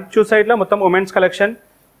ఫ్రంట్ చూ సైడ్లో మొత్తం ఉమెన్స్ కలెక్షన్.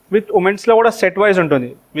 విత్ ఉమెన్స్లో కూడా సెట్ వైజ్ ఉంటుంది.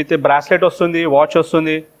 విత్ బ్రాస్లెట్ వస్తుంది, వాచ్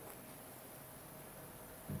వస్తుంది.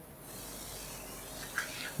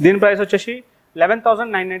 దీని ప్రైస్ వచ్చేసి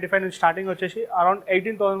 11,995 నుంచి స్టార్టింగ్ వచ్చేసి అరౌండ్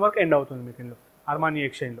 18,000 వరకు ఎండ్ అవుతుంది మీకు ఇందులో అర్మానీ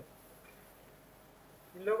ఎక్స్చేంజ్లో.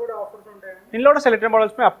 ఇందులో కూడా selected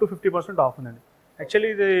models pi up to 50% of ఉందండి. యాక్చువల్లీ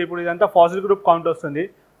ఇది ఇప్పుడు ఇదంతా ఫాజిల్ గ్రూప్ కౌంట్ వస్తుంది.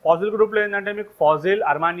 ఫాజిల్ గ్రూప్లో ఏంటంటే మీకు Faasil,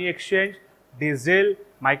 Armani exchange, diesel,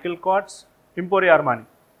 Michael carts, ఇంపోరియా Armani,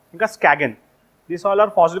 ఇంకా స్కాగెన్. These all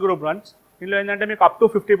are Faasil group brands. ఇందులో ఏంటంటే మీకు అప్ టు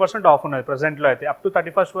 50% ఆఫ్ ఉన్నది. ప్రజెంట్లో అయితే అప్ టు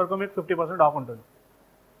 31st వరకు మీకు 50% ఆఫ్ ఉంటుంది.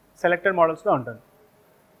 సెలెక్టెడ్ మోడల్స్లో ఉంటుంది.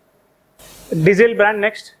 Diesel brand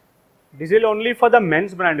next. Diesel only for the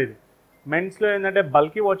men's brand. ఇది మెన్స్లో ఏంటంటే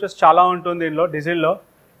బల్కీ వాచెస్ చాలా ఉంటుంది ఇందులో డీజిల్లో.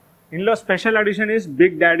 ఇందులో special edition is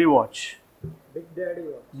big daddy watch.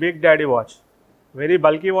 Big daddy watch very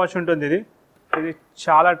bulky watch ఉంటుంది. ఇది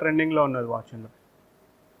చాలా ట్రెండింగ్లో ఉన్నది వాచ్. ఇందులో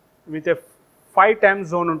విత్ ఏ 5 times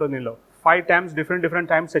జోన్ ఉంటుంది. ఇందులో 5 times డిఫరెంట్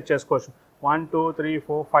టైమ్స్ సెట్ చేసుకోవచ్చు. 1, 2, 3,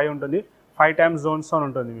 4, 5 ఉంటుంది. 5 times జోన్స్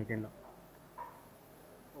ఉంటుంది మీకు ఇందులో.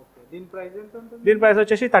 దీని ప్రైస్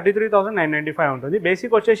వచ్చేసి 33,995 ఉంటుంది.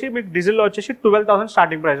 బేసిక్ వచ్చేసి మీకు డీజిల్లో వచ్చేసి 12,000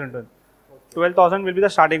 స్టార్టింగ్ ప్రైస్ ఉంటుంది. 12,000 will be the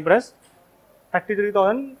starting price.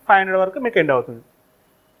 33,500 వరకు మీకు ఎండ్ అవుతుంది.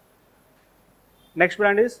 Next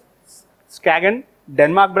brand is స్కాగెన్.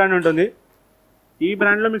 Denmark brand ఉంటుంది. ఈ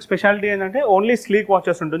బ్రాండ్లో మీకు స్పెషాలిటీ ఏంటంటే ఓన్లీ స్లీక్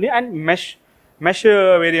వాచెస్ ఉంటుంది అండ్ మెష్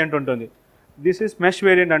వేరియంట్ ఉంటుంది. దిస్ ఈస్ మెష్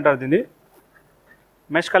వేరియంట్ అంటారు దీన్ని.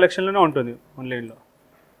 మెష్ కలెక్షన్లోనే ఉంటుంది ఓన్లీ. ఇందులో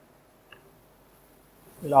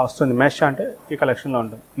ఇలా వస్తుంది. మెష్ అంటే ఈ కలెక్షన్లో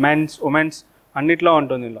ఉంటుంది. మెన్స్, ఉమెన్స్ అన్నిట్లో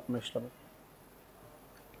ఉంటుంది ఇందులో మెష్లో.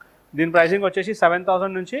 దీని ప్రైసింగ్ వచ్చేసి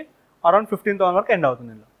 7,000 నుంచి అరౌండ్ 15,000 వరకు ఎండ్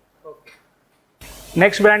అవుతుంది ఇందులో.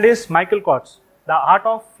 Next brand is Michael carts, the art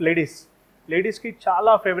of ladies. లేడీస్కి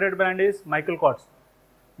చాలా favourite brand is Michael carts.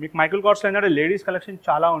 మీకు మైకిల్ కార్ట్స్లో ఏంటంటే లేడీస్ కలెక్షన్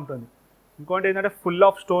చాలా ఉంటుంది. ఇంకోటి ఏంటంటే full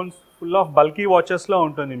of stones, full of bulky వాచెస్లో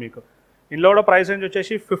ఉంటుంది మీకు. ఇందులో కూడా ప్రైస్ రేంజ్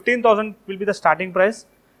వచ్చేసి 15,000 will be the starting price.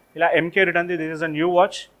 ఇలా MK return. This is a new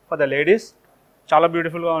watch for the ladies. చాలా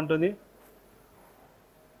బ్యూటిఫుల్గా ఉంటుంది.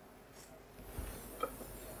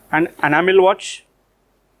 And enamel watch.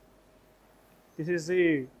 This is the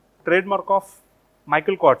trade mark of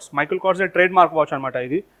Michael carts. Michael carts trade mark watch అనమాట.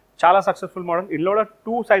 ఇది చాలా successful model. ఇందులో కూడా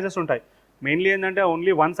 2 sizes ఉంటాయి. మెయిన్లీ ఏంటంటే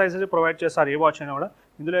ఓన్లీ 1 size ప్రొవైడ్ చేస్తారు ఏ వాచ్ అయినా కూడా.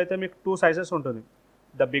 ఇందులో అయితే మీకు 2 sizes ఉంటుంది.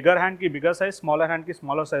 ద బిగ్గర్ హ్యాండ్కి బిగ్గర్ సైజ్, స్మాలర్ హ్యాండ్కి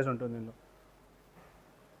స్మాలర్ సైజ్ ఉంటుంది. ఇందులో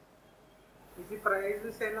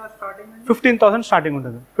 15,000 స్టార్టింగ్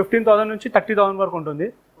ఉంటుంది. 15,000 నుంచి 30,000 వరకు ఉంటుంది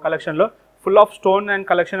కలెక్షన్లో. Full of stone and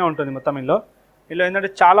collection ఉంటుంది మొత్తం ఇందులో. ఇందులో ఏంటంటే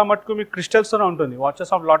చాలా మటుకు మీకు క్రిస్టల్స్తోనే ఉంటుంది.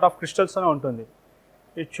 వాచెస్ ఆఫ్ లాట్ ఆఫ్ క్రిస్టల్స్తోనే ఉంటుంది.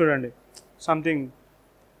 ఇది చూడండి, సంథింగ్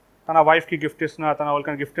తన వైఫ్కి గిఫ్ట్ ఇస్తున్నా, తన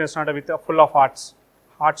వాళ్ళకి గిఫ్ట్ ఇస్తున్నట్టు with full of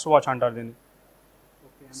hearts watch అంటారు దీన్ని.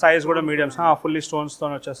 సైజ్ కూడా మీడియమ్స్, ఫుల్లీ స్టోన్స్తో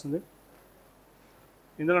వచ్చేస్తుంది.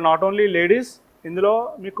 ఇందులో నాట్ ఓన్లీ లేడీస్, ఇందులో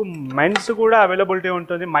మీకు మెన్స్ కూడా అవైలబిలిటీ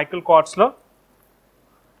ఉంటుంది Michael కార్ట్స్లో.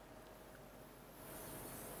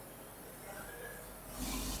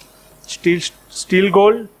 Steel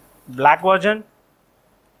gold black version.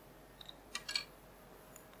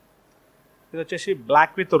 ఇది వచ్చేసి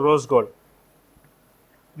బ్లాక్ విత్ రోజ్ గోల్డ్.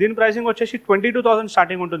 దీని ప్రైసింగ్ వచ్చేసి 22,000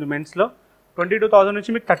 స్టార్టింగ్ ఉంటుంది మెన్స్లో. 22,000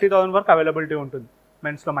 నుంచి మీకు 30,000 వరకు అవైలబిలిటీ ఉంటుంది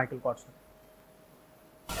మెన్స్లో Michael కార్ట్స్లో.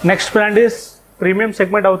 Next brand is premium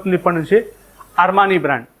segment అవుతుంది ఇప్పటి నుంచి, అర్మానీ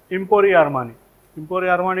బ్రాండ్. ఇంపోరియా అర్మానీ.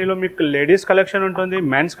 ఇంపోరియా అర్మానీలో మీకు లేడీస్ కలెక్షన్ ఉంటుంది,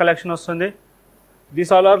 మెన్స్ కలెక్షన్ వస్తుంది.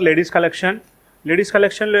 These all are ladies collection. Ladies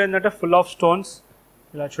కలెక్షన్లో ఏంటంటే ఫుల్ ఆఫ్ స్టోన్స్.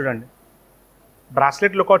 ఇలా చూడండి,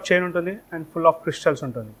 బ్రాస్లెట్ లుకౌట్ చైన్ ఉంటుంది అండ్ ఫుల్ ఆఫ్ క్రిస్టల్స్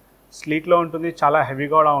ఉంటుంది. స్లీక్లో ఉంటుంది, చాలా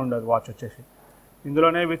హెవీగా కూడా ఉండదు వాచ్ వచ్చేసి.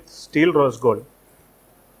 ఇందులోనే with steel rose gold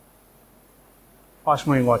fast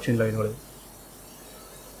moving watch ఇందులో ఇది కూడా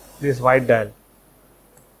దిస్ వైట్ డయల్.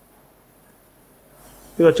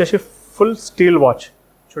 ఇది వచ్చేసి ఫుల్ స్టీల్ వాచ్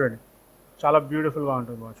చూడండి, చాలా బ్యూటిఫుల్గా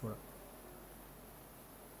ఉంటుంది వాచ్ కూడా.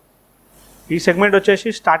 ఈ సెగ్మెంట్ వచ్చేసి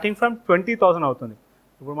స్టార్టింగ్ ఫ్రమ్ 20,000 అవుతుంది.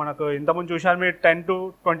 ఇప్పుడు మనకు ఇంతకుముందు చూశారు మీరు 10 to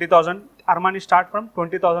 20,000. అర్మానీ స్టార్ట్ ఫ్రమ్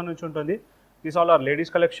 20,000 నుంచి ఉంటుంది. These all are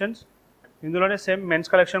ladies collections. ఇందులోనే సేమ్ మెన్స్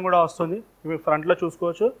కలెక్షన్ కూడా వస్తుంది. ఇవి ఫ్రంట్లో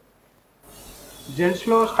చూసుకోవచ్చు.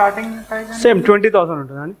 జెంట్స్లో స్టార్టింగ్ సేమ్ 20,000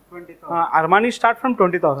 ఉంటుంది అండి. అర్మానీ స్టార్ట్ ఫ్రమ్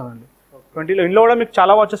 20,000 అండి. 20లో ఇందులో కూడా మీకు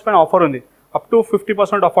చాలా వాచెస్ పైన ఆఫర్ ఉంది. అప్ టు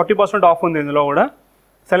 50% 40% ఆఫ్ ఉంది. ఇందులో కూడా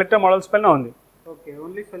సెలెక్టెడ్ మోడల్స్ పైన ఉంది.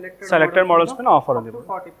 సెలెక్టెడ్ మోడల్స్ పైన ఆఫర్ ఉంది.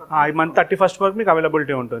 ఈ మంత్ 31st వరకు మీకు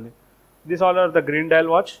అవైలబిలిటీ ఉంటుంది. This all are the green dial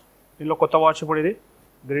watch. దీనిలో కొత్త వాచ్ ఇప్పుడు ఇది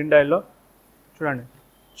గ్రీన్ డయల్లో చూడండి,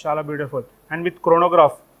 చాలా బ్యూటిఫుల్ అండ్ విత్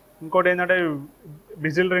క్రోనోగ్రాఫ్. ఇంకోటి ఏంటంటే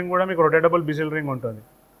బిజిల్ రింగ్ కూడా మీకు రొటేటబుల్ బిజిల్ రింగ్ ఉంటుంది.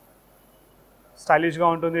 స్టైలిష్గా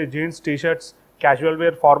ఉంటుంది. Jeans, T shirts, casual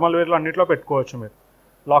wear, formal వేర్లో అన్నింటిలో పెట్టుకోవచ్చు మీరు.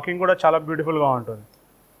 లాకింగ్ కూడా చాలా బ్యూటిఫుల్గా ఉంటుంది.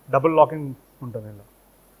 డబుల్ లాకింగ్ ఉంటుంది ఇందులో.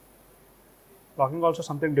 లాకింగ్ ఆల్సో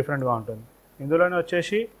సంథింగ్ డిఫరెంట్గా ఉంటుంది. ఇందులోనే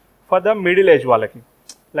వచ్చేసి ఫర్ ద మిడిల్ ఏజ్ వాళ్ళకి,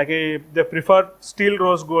 like they prefer steel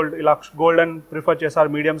rose gold, ఇలా గోల్డెన్ ప్రిఫర్ చేస్తారు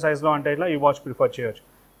మీడియం సైజ్లో అంటే ఇట్లా ఈ వాచ్ ప్రిఫర్ చేయొచ్చు.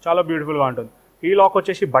 చాలా బ్యూటిఫుల్గా ఉంటుంది. ఈ లాక్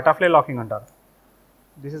వచ్చేసి బటర్ఫ్లై లాకింగ్ అంటారు.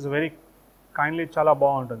 దిస్ ఈజ్ వెరీ కైండ్లీ, చాలా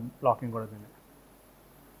బాగుంటుంది లాకింగ్ కూడా దీన్ని.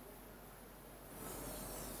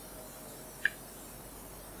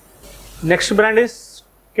 Next brand is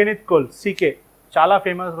కెనిత్ coal, CK. చాలా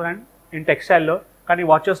ఫేమస్ బ్రాండ్ ఇన్ టెక్స్టైల్లో, కానీ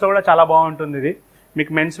వాచెస్లో కూడా చాలా బాగుంటుంది ఇది.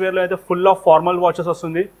 మీకు మెన్స్ వేర్లో అయితే ఫుల్ ఆఫ్ ఫార్మల్ వాచెస్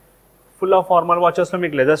వస్తుంది. ఫుల్ ఆఫ్ ఫార్మల్ వాచెస్లో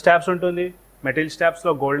మీకు లెదర్ స్టాప్స్ ఉంటుంది. Metal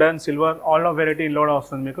స్టాప్స్లో golden, silver, all of variety ఇందులో కూడా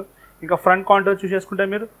వస్తుంది మీకు. ఇంకా ఫ్రంట్ కౌంటర్ చూసేసుకుంటే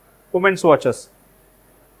మీరు ఉమెన్స్ వాచెస్,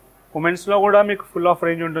 ఉమెన్స్లో కూడా మీకు ఫుల్ ఆఫ్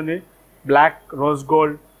రేంజ్ ఉంటుంది. Black, rose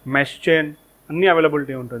gold, mesh chain అన్నీ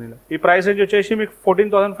అవైలబిలిటీ ఉంటుంది. ఈ ప్రైస్ రేంజ్ వచ్చేసి మీకు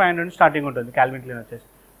 14,500 స్టార్టింగ్ ఉంటుంది. క్యాల్విన్ క్లీన్ వచ్చేసి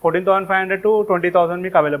 14,500 to 20,000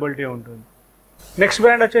 మీకు అవైలబిలిటీ ఉంటుంది. నెక్స్ట్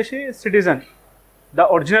బ్రాండ్ వచ్చేసి సిటిజన్, ద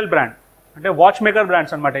ఒరిజినల్ బ్రాండ్. అంటే వాచ్ మేకర్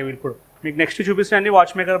బ్రాండ్స్ అనమాట ఇవి. ఇప్పుడు మీకు నెక్స్ట్ చూపిస్తే అన్ని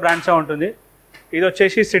వాచ్ మేకర్ బ్రాండ్సే ఉంటుంది. ఇది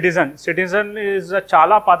వచ్చేసి సిటిజన్. సిటిజన్ ఈజ్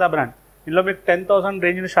చాలా పాత బ్రాండ్. ఇందులో మీకు 10,000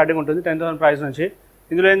 రేంజ్ నుంచి స్టార్టింగ్ ఉంటుంది, 10,000 ప్రైస్ నుంచి.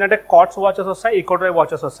 ఇందులో ఏంటంటే కార్డ్స్ వాచెస్ వస్తాయి, ఈకో డ్రైవ్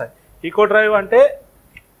వాచెస్ వస్తాయి. ఈకో డ్రైవ్ అంటే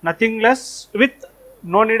nothing less with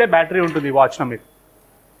no need a battery ఉంటుంది ఈ వాచ్లో. మీకు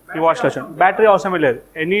ఈ వాచ్లో వచ్చి బ్యాటరీ అవసరమే లేదు.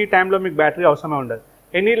 ఎనీ టైంలో మీకు బ్యాటరీ అవసరమే ఉండదు.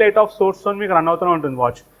 ఎనీ లైట్ ఆఫ్ సోర్స్తో మీకు రన్ అవుతూనే ఉంటుంది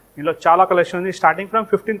వాచ్. ఇందులో చాలా కలెక్షన్ ఉంది. స్టార్టింగ్ ఫ్రమ్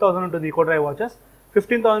 15,000 ఉంటుంది ఈకో డ్రైవ్ వాచెస్.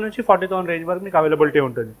 15,000 నుంచి 40,000 రేంజ్ వరకు మీకు అవైలబిలిటీ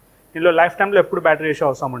ఉంటుంది. ఇందులో లైఫ్ టైంలో ఎప్పుడు బ్యాటరీ వేసే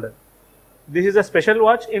అవసరం ఉండదు. This is a special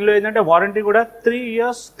watch. ఇందులో ఏంటంటే వారంటీ కూడా 3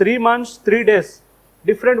 years 3 months 3 days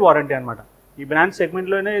different warranty అనమాట. ఈ బ్రాండ్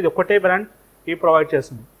సెగ్మెంట్లోనే ఇది ఒకటే బ్రాండ్ ఈ ప్రొవైడ్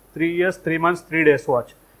చేస్తుంది. 3 years 3 months 3 days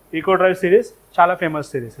watch. Eco drive series చాలా ఫేమస్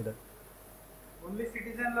సిరీస్ ఇది.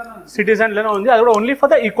 సిటిజన్లోనే ఉంది, అది కూడా only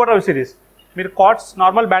for the eco drive series. మీరు కార్డ్స్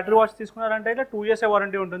నార్మల్ బ్యాటరీ వాచ్ తీసుకున్నారంటే ఇలా 2 years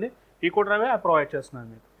వారంటీ ఉంటుంది. ఈకో డ్రైవే ప్రొవైడ్ చేస్తున్నాను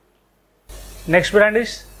మీకు. Next brand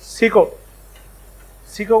is Seeko.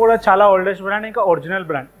 Seeko కూడా చాలా ఓల్డెస్ట్ బ్రాండ్, ఇంకా ఒరిజినల్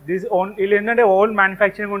బ్రాండ్. వీళ్ళు ఏంటంటే ఓన్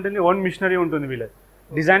మ్యానుఫ్యాక్చరింగ్ ఉంటుంది, ఓన్ మిషనరీ ఉంటుంది వీళ్ళది.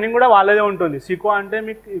 డిజైనింగ్ కూడా వాళ్ళదే ఉంటుంది. సీకో అంటే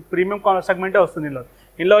మీకు ప్రీమియం సెగ్మెంటే వస్తుంది.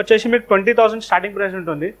 ఇందులో వచ్చేసి మీకు 20,000 స్టార్టింగ్ ప్రైస్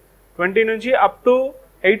ఉంటుంది. 20 నుంచి అప్ టు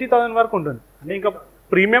 80,000 వరకు ఉంటుంది. అంటే ఇంకా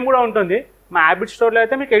ప్రీమియం కూడా ఉంటుంది. మా హ్యాబిట్ స్టోర్లో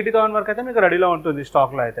అయితే మీకు 80,000 వరకు అయితే మీకు రెడీలో ఉంటుంది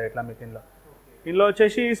స్టాక్లో అయితే ఇట్లా మీకు. ఇందులో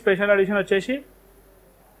వచ్చేసి స్పెషల్ ఎడిషన్ వచ్చేసి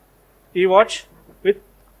ఈ వాచ్ విత్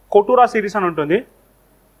కోటూరా సిరీస్ అని ఉంటుంది.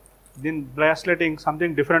 దీని బ్రాస్లెటింగ్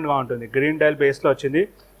సంథింగ్ డిఫరెంట్గా ఉంటుంది. గ్రీన్ డైల్ బేస్లో వచ్చింది.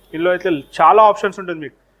 ఇందులో అయితే చాలా ఆప్షన్స్ ఉంటుంది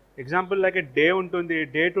మీకు. ఎగ్జాంపుల్ లైక్ డే ఉంటుంది,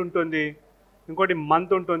 డేట్ ఉంటుంది, ఇంకోటి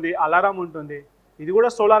మంత్ ఉంటుంది, అలారం ఉంటుంది. ఇది కూడా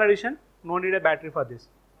solar edition, no need a battery for this.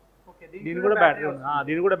 దీని కూడా బ్యాటరీ ఉంది.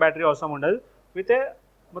 దీని కూడా బ్యాటరీ అవసరం ఉండదు. విత్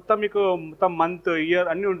మొత్తం మీకు మొత్తం మంత్, ఇయర్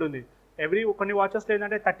అన్నీ ఉంటుంది. కొన్ని వాచెస్లో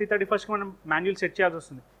ఏంటంటే 31st మనం మాన్యువల్ సెట్ చేయాల్సి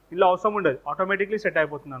వస్తుంది. ఇందులో అవసరం ఉండదు, ఆటోమేటిక్లీ సెట్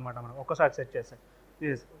అయిపోతుంది అనమాట. మనం ఒక్కసారి సెట్ చేస్తే.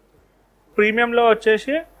 ప్రీమియంలో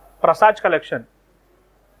వచ్చేసి ప్రసాద్ కలెక్షన్.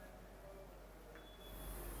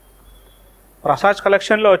 ప్రసాద్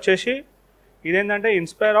కలెక్షన్లో వచ్చేసి ఇదేంటంటే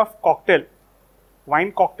inspire of cocktail,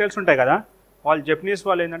 wine cocktails ఉంటాయి కదా, వాళ్ళు జపనీస్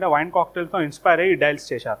వాళ్ళు ఏంటంటే వైన్ కాక్టైల్తో ఇన్స్పైర్ అయ్యి డైల్స్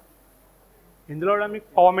చేశారు. ఇందులో కూడా మీకు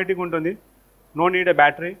పవర్మేటిక్ ఉంటుంది, నో నీడ్ ఏ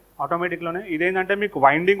బ్యాటరీ, ఆటోమేటిక్లోనే. ఇదేంటంటే మీకు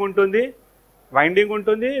వైండింగ్ ఉంటుంది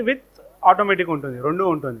విత్ ఆటోమేటిక్ ఉంటుంది, రెండు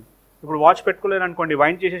ఉంటుంది. ఇప్పుడు వాచ్ పెట్టుకోలేరు అనుకోండి,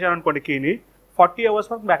 వైండ్ చేసేసారనుకోండి కీని, 40 hours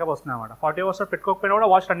వరకు బ్యాకప్ వస్తుంది అనమాట. 40 hours పెట్టుకోకపోయినా కూడా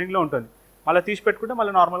వాచ్ రన్నింగ్లో ఉంటుంది. మళ్ళీ తీసి పెట్టుకుంటే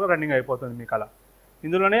మళ్ళీ నార్మల్గా రన్నింగ్ అయిపోతుంది మీకు అలా.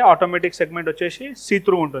 ఇందులోనే ఆటోమేటిక్ సెగ్మెంట్ వచ్చేసి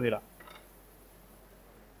సీత్రూ ఉంటుంది. ఇలా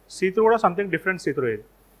సీత్రూ కూడా సంథింగ్ డిఫరెంట్ సీత్రూ. ఇది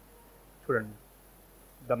చూడండి,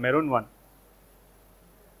 ద మెరూన్ వన్.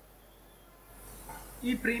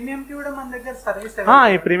 ఈ ప్రీమియం కి కూడా మన దగ్గర సర్వీస్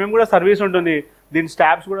ఈ ప్రీమియం కూడా సర్వీస్ ఉంటుంది. దీని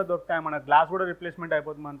స్టాబ్స్ కూడా దొరుకుతాయి, మన గ్లాస్ కూడా రిప్లేస్మెంట్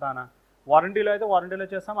అయిపోతుంది మన తాన. వారంటీలో అయితే వారంటీలో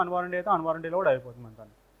చేస్తాం, అన్వారంటీ అయితే అన్వారంటీలో కూడా అయిపోతుంది మన తాన.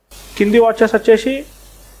 కింది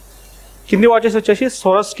వాచెస్ వచ్చేసి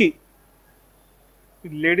సొరస్కి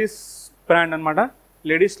లేడీస్ బ్రాండ్ అనమాట.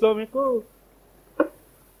 లేడీస్లో మీకు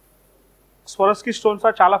స్వరస్కి స్టోన్స్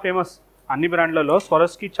చాలా ఫేమస్. అన్ని బ్రాండ్లలో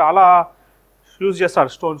స్వరస్కి చాలా యూజ్ చేస్తారు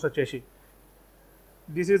స్టోన్స్ వచ్చేసి.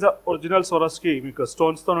 దిస్ ఈజ్ ద ఒరిజినల్ స్వరస్కి, మీకు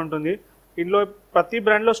స్టోన్స్తో ఉంటుంది. ఇందులో ప్రతి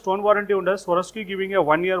బ్రాండ్లో స్టోన్ వారంటీ ఉండదు. స్వరస్కి giving a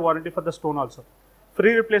 1 year warranty for the stone also. Free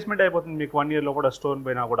replacement అయిపోతుంది మీకు 1 yearలో కూడా స్టోన్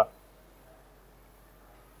పోయినా కూడా.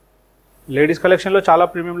 లేడీస్ కలెక్షన్లో చాలా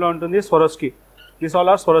ప్రీమియంలో ఉంటుంది స్వరస్కి. This all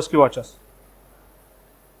are స్వరస్కి watches.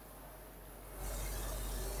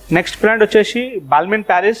 Next brand వచ్చేసి బాల్మెన్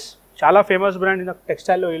ప్యారిస్, చాలా ఫేమస్ బ్రాండ్ ఇన్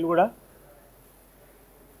టెక్స్టైల్లో. వీళ్ళు కూడా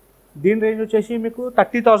దీని రేంజ్ వచ్చేసి మీకు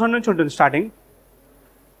 30,000 నుంచి ఉంటుంది స్టార్టింగ్.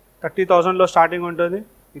 30,000లో స్టార్టింగ్ ఉంటుంది.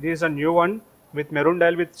 ఇది is a new one with maroon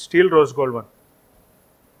dial with steel rose gold one.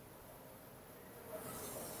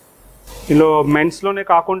 ఇందులో మెన్స్లోనే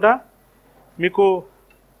కాకుండా మీకు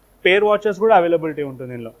పేర్ వాచెస్ కూడా అవైలబిలిటీ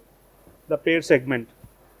ఉంటుంది. ఇందులో ద పేర్ సెగ్మెంట్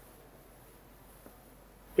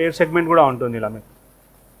కూడా ఉంటుంది. ఇలా మీకు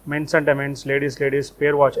మెన్స్ అంటే మెన్స్, లేడీస్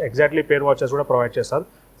పేర్ వాచ్, ఎగ్జాక్ట్లీ పేర్ వాచెస్ కూడా ప్రొవైడ్ చేస్తారు.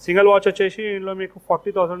 సింగిల్ వాచ్ వచ్చేసి ఇందులో మీకు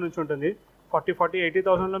 40,000 నుంచి ఉంటుంది.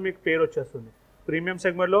 80,000లో మీకు పేర్ వచ్చేస్తుంది. ప్రీమియం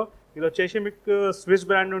సెగ్మెంట్లో ఇది వచ్చేసి మీకు స్విస్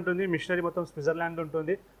బ్రాండ్ ఉంటుంది. మిషనరీ మొత్తం స్విట్జర్లాండ్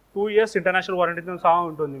ఉంటుంది. 2 years ఇంటర్నేషనల్ వారంటీతో సహా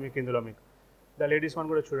ఉంటుంది మీకు. ఇందులో మీకు ద లేడీస్ వన్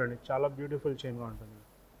కూడా చూడండి, చాలా బ్యూటిఫుల్ చైన్గా ఉంటుంది.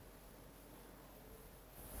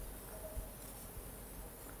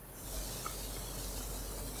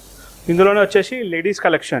 ఇందులోనే వచ్చేసి లేడీస్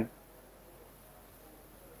కలెక్షన్.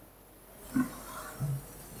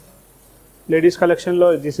 లేడీస్ కలెక్షన్లో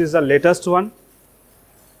this is the latest one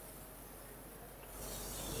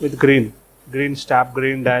with green stop,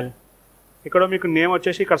 green dial. ఇక్కడ మీకు నేమ్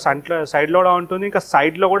వచ్చేసి ఇక్కడ సైడ్లో కూడా ఉంటుంది. ఇంకా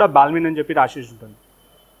సైడ్లో కూడా బాల్మిన్ అని చెప్పి రాసి ఉంటుంది.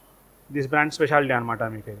 దిస్ బ్రాండ్ స్పెషాలిటీ అనమాట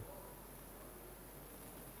మీకు ఇది.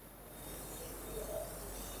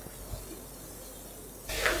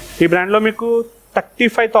 ఈ బ్రాండ్లో మీకు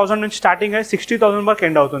 35,000 నుంచి స్టార్టింగ్ అయ్యి 60,000 వరకు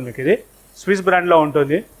ఎండ్ అవుతుంది మీకు. ఇది స్విస్ బ్రాండ్లో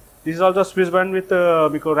ఉంటుంది. This is also Swiss brand with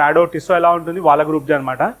మీకు రాడో, టిస్సో ఎలా ఉంటుంది వాళ్ళ గ్రూప్ది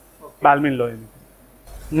అనమాట బాల్మిన్లో. ఇది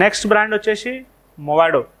నెక్స్ట్ బ్రాండ్ వచ్చేసి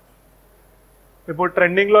మొవాడో. ఇప్పుడు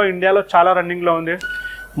ట్రెండింగ్లో ఇండియాలో చాలా రన్నింగ్లో ఉంది.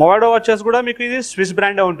 మొవాడో వచ్చేసి కూడా మీకు ఇది స్విస్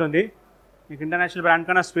బ్రాండే ఉంటుంది. మీకు ఇంటర్నేషనల్ బ్రాండ్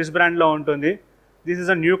కన్నా స్విస్ బ్రాండ్లో ఉంటుంది. This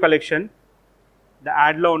is a new collection. The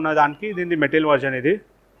యాడ్లో ఉన్న దానికి దీని మెటీరియల్ వర్జన్ ఇది.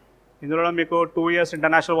 ఇందులో మీకు 2 years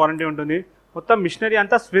ఇంటర్నేషనల్ వారంటీ ఉంటుంది. మొత్తం మిషనరీ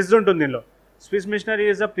అంతా స్విస్ ఉంటుంది. దీనిలో Swiss machinery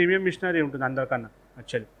is a premium machinery ఉంటుంది అందరికన్నా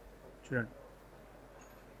యాక్చువల్లీ. చూడండి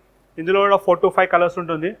ఇందులో కూడా 4 to 5 కలర్స్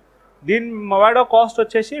ఉంటుంది. దీని మొవాడో కాస్ట్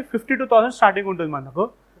వచ్చేసి 52,000 స్టార్టింగ్ ఉంటుంది. మనకు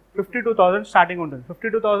 52,000 స్టార్టింగ్ ఉంటుంది.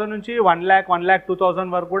 52,000 నుంచి 1,00,000, 1,02,000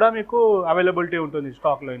 వరకు కూడా మీకు అవైలబిలిటీ ఉంటుంది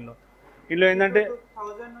స్టాక్లో. ఇందులో ఏంటంటే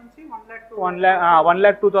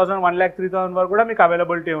 1,02,000, 1,03,000 వరకు కూడా మీకు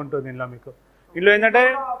అవైలబిలిటీ ఉంటుంది. ఇందులో ఏంటంటే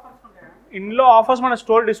ఇందులో ఆఫర్స్ మన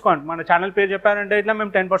స్టోర్ డిస్కౌంట్, మన ఛానల్ పేరు చెప్పారంటే ఇట్లా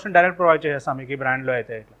మేము 10% డైరెక్ట్ ప్రొవైడ్ చేస్తాం మీకు. ఈ బ్రాండ్లో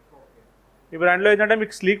అయితే ఇట్లా, ఈ బ్రాండ్లో ఏంటంటే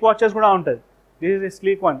మీకు స్లీక్ వాచెస్ కూడా ఉంటుంది. దిస్ ఈజ్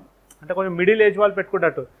స్లీక్ వన్, అంటే కొంచెం మిడిల్ ఏజ్ వాళ్ళు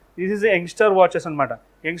పెట్టుకున్నట్టు. దిస్ ఈజ్ యంగ్స్టర్ వాచెస్ అనమాట.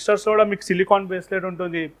 యంగ్స్టర్స్ కూడా మీకు సిలికాన్ బ్రేస్లెట్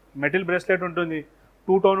ఉంటుంది, మెటల్ బ్రేస్లెట్ ఉంటుంది,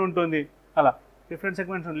 2 tone ఉంటుంది, అలా డిఫరెంట్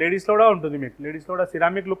సెగ్మెంట్స్ ఉంటుంది. లేడీస్లో కూడా ఉంటుంది మీకు. లేడీస్లో కూడా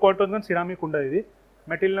సిరామిక్ లుక్ ఉంటుంది, కానీ సిరామిక్ ఉండదు. ఇది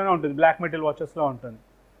మెటీరియల్లోనే ఉంటుంది, బ్లాక్ మెటీరియల్ వాచెస్లో ఉంటుంది.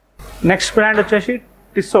 నెక్స్ట్ బ్రాండ్ వచ్చేసి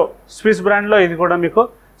టిస్సో, స్విస్ బ్రాండ్లో. ఇది కూడా మీకు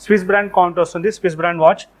స్విస్ బ్రాండ్ కౌంట్ వస్తుంది. Swiss brand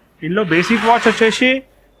watch. ఇందులో బేసిక్ వాచ్ వచ్చేసి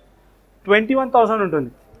 21,000 ఉంటుంది.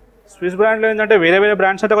 స్విస్ బ్రాండ్లో ఏంటంటే వేరే వేరే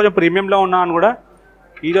బ్రాండ్స్ అయితే కొంచెం ప్రీమియంలో ఉన్నాను కూడా.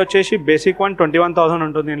 ఇది వచ్చేసి బేసిక్ వన్ 21,000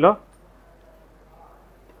 ఉంటుంది. దీనిలో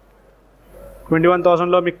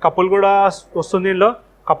 21,000లో మీకు కపుల్ కూడా వస్తుంది. దీనిలో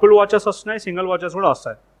కపుల్ వాచెస్ వస్తున్నాయి, సింగిల్ వాచెస్ కూడా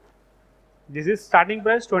వస్తాయి. This is starting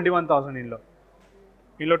price 21,000.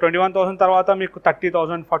 ఇందులో 21,000 తర్వాత మీకు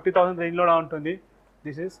 30,000, 40,000 రేంజ్లో కూడా ఉంటుంది.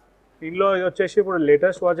 దిస్ ఈజ్ ఇందులో ఇది వచ్చేసి ఇప్పుడు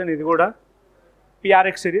లేటెస్ట్ వర్జన్. ఇది కూడా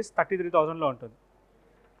పిఆర్ఎక్స్ సిరీస్ 33,000లో ఉంటుంది.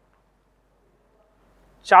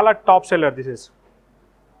 చాలా టాప్ సెల్లర్. దిస్ ఈజ్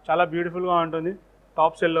చాలా బ్యూటిఫుల్గా ఉంటుంది,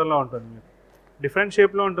 టాప్ సెల్లర్లో ఉంటుంది. మీకు డిఫరెంట్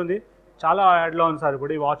షేప్లో ఉంటుంది, చాలా యాడ్లో ఉంది సార్.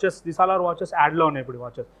 ఇప్పుడు ఈ watches, this all are watches యాడ్లో ఉన్నాయి. ఇప్పుడు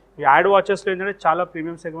వాచెస్, ఈ యాడ్ వాచెస్లో ఏంటంటే చాలా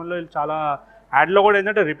ప్రీమియం సెగ్మెంట్లో చాలా యాడ్లో కూడా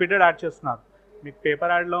ఏంటంటే రిపీటెడ్ యాడ్ చేస్తున్నారు. మీకు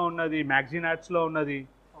పేపర్ యాడ్లో ఉన్నది, మ్యాగజైన్ యాడ్స్లో ఉన్నది,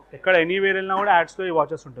 ఎక్కడ ఎనీవేర్ వెళ్ళినా కూడా యాడ్స్లో ఈ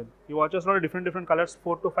వాచెస్ ఉంటుంది. ఈ వాచెస్లో డిఫరెంట్ కలర్స్,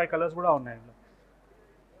 4 to 5 కలర్స్ కూడా ఉన్నాయి.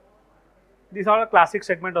 దిస్ ఆల్ క్లాసిక్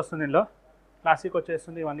సెగ్మెంట్ వస్తుంది. ఇందులో క్లాసిక్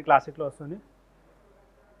వచ్చేస్తుంది, ఇవన్నీ క్లాసిక్లో వస్తుంది.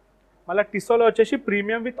 మళ్ళీ టిస్సోలో వచ్చేసి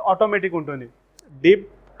ప్రీమియం విత్ ఆటోమేటిక్ ఉంటుంది. డీప్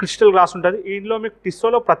క్రిస్టల్ గ్లాస్ ఉంటుంది. ఇందులో మీకు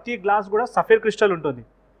టిస్సోలో ప్రతి గ్లాస్ కూడా సఫేర్ క్రిస్టల్ ఉంటుంది.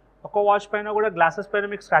 ఒక్క వాచ్ పైన కూడా గ్లాసెస్ పైన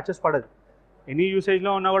మీకు స్క్రాచెస్ పడదు. ఎనీ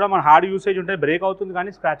యూసేజ్లో ఉన్నా కూడా మన హార్డ్ యూసేజ్ ఉంటే బ్రేక్ అవుతుంది కానీ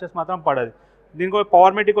స్క్రాచెస్ మాత్రం పడదు. దీనికి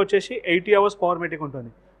పవర్ మెటిక్ వచ్చేసి 80 hours పవర్ మెటిక్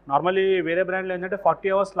ఉంటుంది. నార్మల్లీ వేరే బ్రాండ్లో ఏంటంటే 40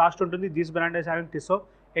 hours లాస్ట్ ఉంటుంది. This brand is having టిస్సో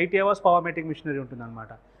 80 hours power మెటిక్ machinery ఉంటుంది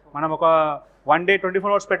అనమాట. మనం ఒక 1 day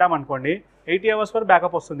 24 hours పెట్టామనుకోండి 80 hours వరకు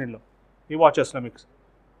బ్యాకప్ వస్తుంది దీనిలో ఈ వాచెస్లో మీకు.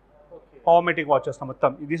 పవర్ మెటిక్ వాచెస్లో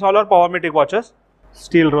మొత్తం this all are power మెటిక్ watches.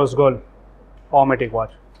 Steel rose gold power మెటిక్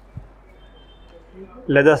watch,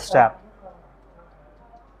 leather strap.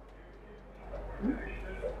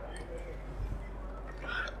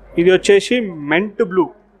 ఇది వచ్చేసి meant blue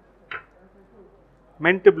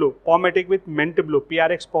power మెటిక్ with meant blue,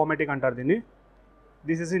 PRX power మెటిక్ అంటారు దీన్ని.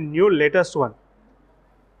 This is in new latest one.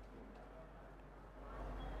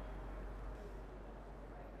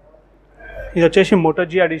 ఇది వచ్చేసి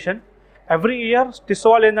MotoG ఎడిషన్. ఎవ్రీ ఇయర్ టిస్సో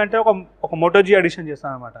వాళ్ళు ఏంటంటే ఒక MotoG ఎడిషన్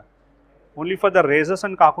చేస్తాను అనమాట. ఓన్లీ ఫర్ ద రేసర్స్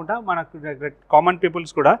అని కాకుండా మనకు కామన్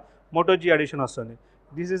పీపుల్స్ కూడా MotoG ఎడిషన్ వస్తుంది.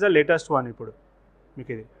 This is the latest one. ఇప్పుడు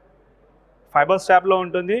మీకు ఇది ఫైబర్ స్ట్రాప్లో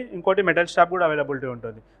ఉంటుంది, ఇంకోటి మెటల్ స్ట్రాప్ కూడా అవైలబిలిటీ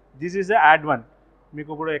ఉంటుంది. This is the add one. మీకు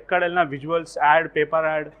ఇప్పుడు ఎక్కడ వెళ్ళినా visuals add, paper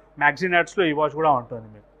ad, magazine యాడ్స్లో ఈ వాచ్ కూడా ఉంటుంది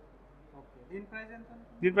మీకు.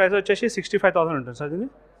 దీని ప్రైస్ వచ్చేసి 65,000 ఉంటుంది సార్. దీన్ని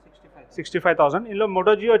 65,000. ఇందులో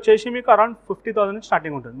MotoG వచ్చేసి మీకు అరౌండ్ 50,000 నుంచి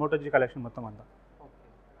స్టార్టింగ్ ఉంటుంది MotoG కలెక్షన్ మొత్తం అంతా.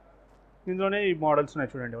 ఇందులోనే ఈ మోడల్స్ ఉన్నాయి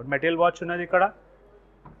చూడండి. మెటల్ వాచ్ ఉన్నది ఇక్కడ,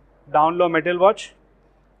 డౌన్లో metal watch,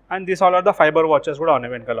 and this all are the fibre watches కూడా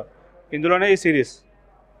ఉన్నాయి వెనకాల. ఇందులోనే ఈ సిరీస్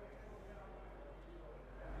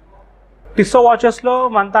టిస్సో వాచెస్లో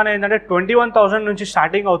మంతానే ఏంటంటే 21,000 నుంచి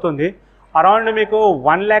స్టార్టింగ్ అవుతుంది. అరౌండ్ మీకు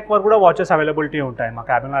 1 lakh వరకు కూడా వాచెస్ అవైలబిలిటీ ఉంటాయి మా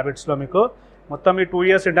క్యాబిన్ హ్యాబిట్స్లో. మీకు మొత్తం ఈ 2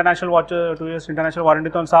 years international watch, 2 years international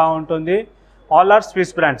వారంటీతో సహా ఉంటుంది. ఆల్ ఆర్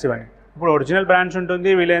స్విస్ బ్రాండ్స్ ఇవన్నీ. ఇప్పుడు ఒరిజినల్ బ్రాండ్స్ ఉంటుంది,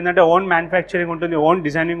 వీళ్ళు ఏంటంటే ఓన్ మ్యానుఫ్యాక్చరింగ్ ఉంటుంది, ఓన్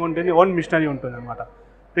డిజైనింగ్ ఉంటుంది, ఓన్ మిషనరీ ఉంటుంది అనమాట.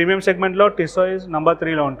 ప్రీమియం సెగ్మెంట్లో టిస్సో ఈజ్ నెంబర్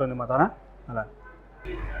 3లో ఉంటుంది మాత్రం అలా.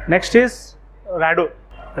 Next is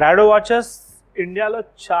Rado watches. ఇండియాలో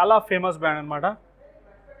చాలా ఫేమస్ బ్రాండ్ అనమాట.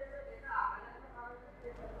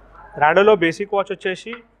 రాడోలో బేసిక్ వాచ్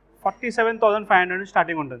వచ్చేసి 47,500 నుంచి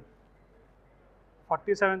స్టార్టింగ్ ఉంటుంది.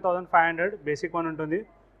 47,500 బేసిక్ వన్ ఉంటుంది.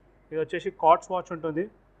 ఇది వచ్చేసి కార్డ్స్ వాచ్ ఉంటుంది.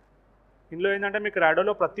 ఇందులో ఏంటంటే మీకు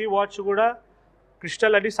రాడోలో ప్రతి వాచ్ కూడా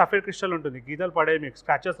క్రిస్టల్, అది సఫేర్ క్రిస్టల్ ఉంటుంది, గీతలు పడే, మీకు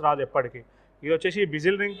స్క్రాచెస్ రాదు ఎప్పటికీ. ఇది వచ్చేసి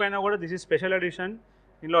బిజిల్ రింగ్ పైన కూడా దిస్ ఈజ్ స్పెషల్ ఎడిషన్.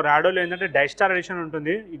 ఇందులో రాడోలో ఏంటంటే డైస్టార్ ఎడిషన్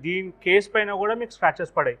ఉంటుంది. దీని కేస్ పైన కూడా మీకు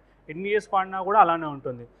స్క్రాచెస్ పడాయి, ఎన్ని ఇయర్స్ పడినా కూడా అలానే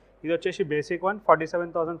ఉంటుంది. ఇది వచ్చేసి బేసిక్ వన్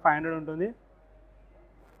 47,500 ఉంటుంది.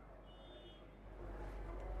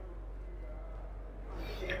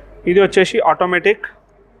 ఇది వచ్చేసి automatic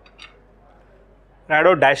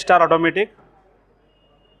Rado డైస్టార్ automatic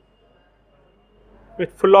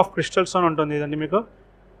with full of crystals అని ఉంటుంది. ఇదండి మీకు.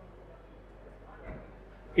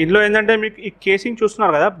 ఇందులో ఏంటంటే మీకు ఈ కేసింగ్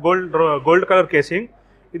చూస్తున్నారు కదా, గోల్డ్ కలర్ కేసింగ్.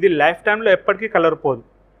 ఇది లైఫ్ టైంలో ఎప్పటికీ కలర్ పోదు,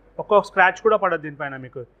 ఒక్కొక్క స్క్రాచ్ కూడా పడదు దీనిపైన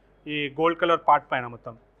మీకు, ఈ గోల్డ్ కలర్ పార్ట్ పైన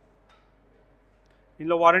మొత్తం.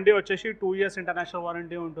 ఇందులో వారంటీ వచ్చేసి 2 years ఇంటర్నేషనల్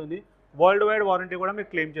వారంటీ ఉంటుంది. వరల్డ్ వైడ్ వారంటీ కూడా మీరు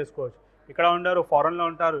క్లెయిమ్ చేసుకోవచ్చు. ఇక్కడ ఉంటారు, ఫారెన్లో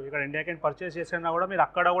ఉంటారు, ఇక్కడ ఇండియాకి పర్చేస్ చేసినా కూడా మీరు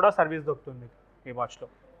అక్కడ కూడా సర్వీస్ దొరుకుతుంది ఈ వాచ్లో.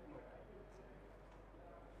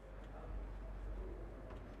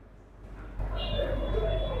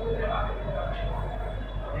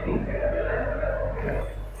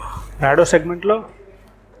 రాడో సెగ్మెంట్లో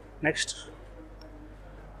next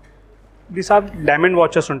these are diamond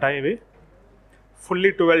watches ఉంటాయి. ఇవి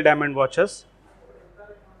ఫుల్లీ 12 diamond వాచెస్.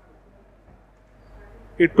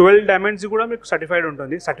 ఈ 12 diamonds కూడా మీకు సర్టిఫైడ్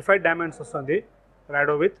ఉంటుంది, సర్టిఫైడ్ డైమండ్స్ వస్తుంది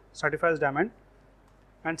రాడో with certified diamond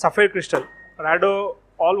and sapphire crystal. Rado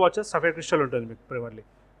all watches sapphire crystal ఉంటుంది మీకు ప్రివర్లీ.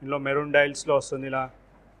 ఇందులో మెరూన్ డైల్స్లో వస్తుంది ఇలా.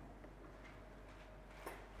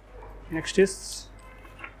 Next is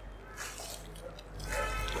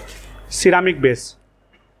ceramic base.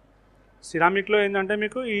 సిరామిక్లో ఏంటంటే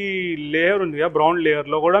మీకు ఈ లేయర్ ఉంది కదా, బ్రౌన్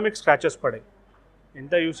లేయర్లో కూడా మీకు స్క్రాచెస్ పడాయి,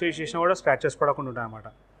 ఎంత యూసేజ్ చేసినా కూడా స్క్రాచెస్ పడకుండా ఉంటాయి అన్నమాట.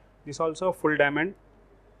 This also full diamond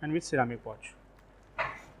and with ceramic watch.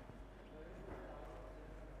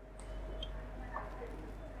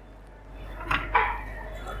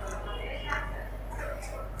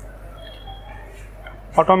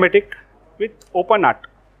 Automatic with open art.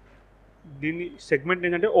 దీని సెగ్మెంట్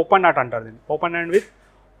ఏంటంటే ఓపెన్ ఆర్ట్ అంటారు దీన్ని. Open and with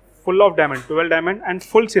full of diamond, 12 diamond and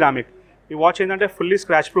full ceramic. ఈ వాచ్ ఏంటంటే ఫుల్లీ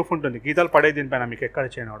స్క్రాచ్ ప్రూఫ్ ఉంటుంది, గీతలు పడే దీనిపైన మీకు ఎక్కడ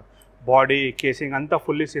చేయను. బాడీ కేసింగ్ అంతా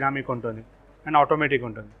ఫుల్లీ సిరామిక్ ఉంటుంది అండ్ ఆటోమేటిక్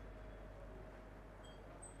ఉంటుంది.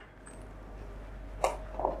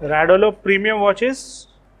 రాడోలో premium watches.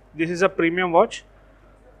 This is a premium watch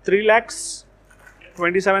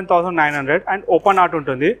 3,27,900 and open art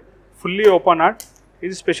ఉంటుంది, ఫుల్లీ ఓపెన్ ఆర్ట్.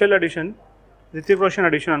 ఇది special edition, Hrithik Roshan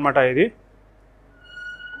edition అనమాట. ఇది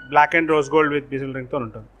black and rose gold with Bijli రింగ్తో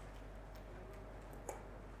ఉంటుంది.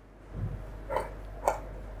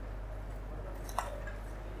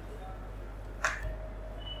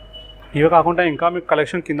 ఇవే కాకుండా ఇంకా మీకు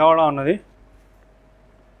కలెక్షన్ కింద కూడా ఉన్నది.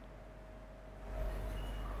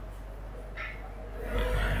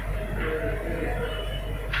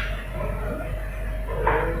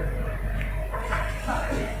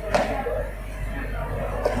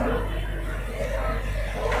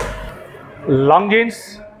 లాంగ్ జీన్స్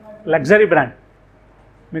లగ్జరీ బ్రాండ్,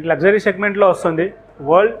 మీకు లగ్జరీ సెగ్మెంట్లో వస్తుంది.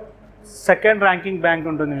 వరల్డ్ సెకండ్ ర్యాంకింగ్ బ్రాండ్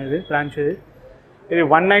ఉంటుంది ఇది, బ్రాంచ్ ఇది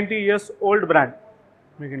 190 years ఓల్డ్ బ్రాండ్.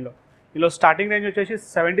 మీకు ఇందులో స్టార్టింగ్ రేంజ్ వచ్చేసి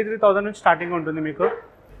 73,000 నుంచి స్టార్టింగ్ ఉంటుంది. మీకు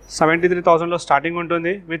 73,000లో స్టార్టింగ్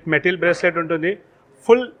ఉంటుంది. విత్ మెటల్ బ్రేస్లెట్ ఉంటుంది.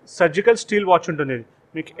 ఫుల్ సర్జికల్ స్టీల్ వాచ్ ఉంటుంది. ఇది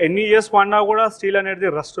మీకు ఎన్ని ఇయర్స్ వాడినా కూడా స్టీల్ అనేది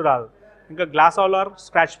రస్ట్ రాదు. ఇంకా glass all are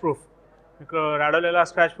scratch proof. మీకు రాడోలో ఎలా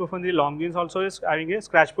స్క్రాచ్ ప్రూఫ్ ఉంది, long jeans also is having a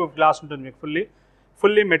scratch proof glass ఉంటుంది. మీకు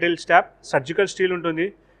fully metal stop, surgical steel ఉంటుంది.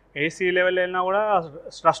 ఏసీ లెవెల్ వెళ్ళినా కూడా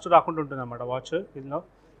రస్ట్ రాకుండా ఉంటుంది అన్నమాట వాచ్. ఇందులో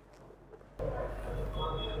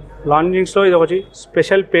లాంగ్ జీన్స్లో ఇది ఒకటి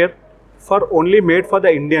special pair for only made for the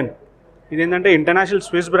Indian. ఇది ఏంటంటే ఇంటర్నేషనల్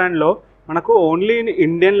స్విస్ బ్రాండ్లో మనకు ఓన్లీ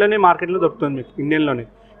ఇండియన్లోనే మార్కెట్లో దొరుకుతుంది. మీకు ఇండియన్లోనే.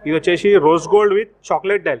 ఇది వచ్చేసి rose gold with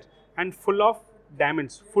chocolate డైల్స్ and full of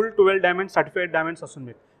diamonds, full 12 diamonds, certified diamonds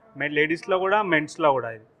వస్తుంది మీకు లేడీస్లో కూడా మెన్స్లో కూడా.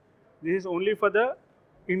 ఇది this is only for the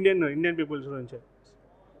Indian peoples గురించి.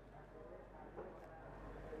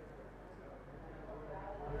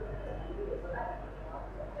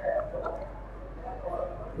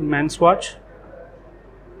 మెన్స్ వాచ్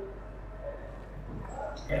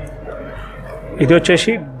ఇది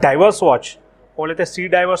వచ్చేసి డైవర్స్ వాచ్. వాళ్ళైతే సీ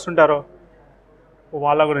డైవర్స్ ఉంటారో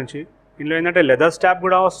వాళ్ళ గురించి. ఇందులో ఏంటంటే లెదర్ స్టాప్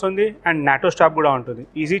కూడా వస్తుంది అండ్ నాటో స్టాప్ కూడా ఉంటుంది.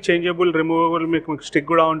 ఈజీ చేంజబుల్ రిమూవబుల్ మీకు స్టిక్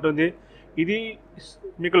కూడా ఉంటుంది. ఇది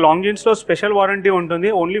మీకు లాంగ్ జీన్స్లో స్పెషల్ వారంటీ ఉంటుంది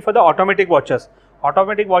only for the automatic watches.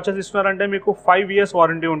 Automatic watches ఇస్తున్నారంటే మీకు 5 years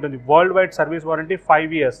వారంటీ ఉంటుంది. World wide service warranty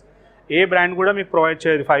 5 years. ఏ బ్రాండ్ కూడా మీకు ప్రొవైడ్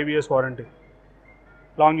చేయదు 5 years వారంటీ.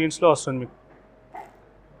 లాంగ్ జీన్స్లో వస్తుంది మీకు.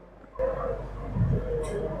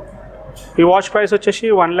 ఈ వాచ్ ప్రైస్ వచ్చేసి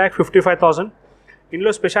 1,55,000.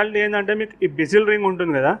 ఇందులో స్పెషాలిటీ ఏంటంటే మీకు ఈ బిజిల్ రింగ్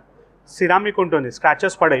ఉంటుంది కదా, సిరామిక్ ఉంటుంది,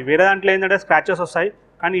 స్క్రాచెస్ పడాయి. వేరే దాంట్లో ఏంటంటే స్క్రాచెస్ వస్తాయి,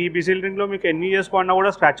 కానీ ఈ బిజిల్ రింగ్లో మీకు ఎన్ని ఇయర్స్ పడినా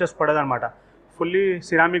కూడా స్క్రాచెస్ పడదు అనమాట. ఫుల్లీ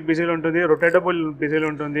సిరామిక్ బిజిల్ ఉంటుంది, రొటేటబుల్ బిజిల్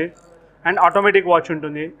ఉంటుంది అండ్ ఆటోమేటిక్ వాచ్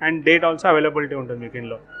ఉంటుంది అండ్ డేట్ ఆల్సో అవైలబిలిటీ ఉంటుంది మీకు.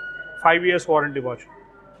 ఇందులో 5 years warranty watch.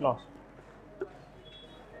 Loss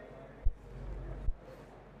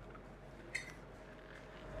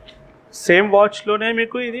same వాచ్లోనే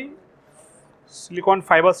మీకు ఇది silicon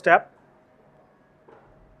fibre stop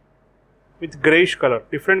with greyish colour,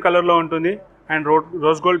 different కలర్లో ఉంటుంది and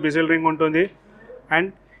rose gold Bijli ring ఉంటుంది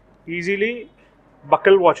అండ్ ఈజీలీ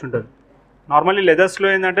బక్కల్ వాచ్ ఉంటుంది. నార్మల్లీ లెదర్స్లో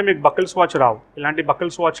ఏంటంటే మీకు బక్కల్స్ వాచ్ రావు, ఇలాంటి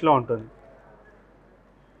బక్కల్స్ వాచ్లో ఉంటుంది.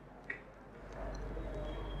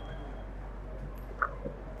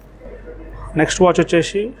 నెక్స్ట్ వాచ్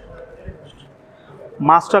వచ్చేసి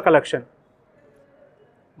మాస్టర్ కలెక్షన్.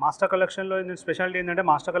 మాస్టర్ కలెక్షన్లో స్పెషాలిటీ ఏంటంటే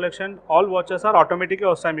master collection all watches are ఆటోమేటిక్గా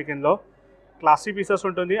వస్తాయి మీకు. ఇందులో క్లాసీ పీసెస్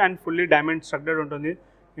ఉంటుంది అండ్ ఫుల్లీ డైమండ్ స్ట్రక్చర్డ్ ఉంటుంది.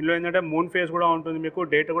 ఇందులో ఏంటంటే మూన్ ఫేస్ కూడా ఉంటుంది మీకు,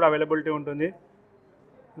 డేట్ కూడా అవైలబిలిటీ ఉంటుంది.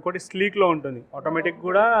 ఇంకోటి స్లీక్లో ఉంటుంది, ఆటోమేటిక్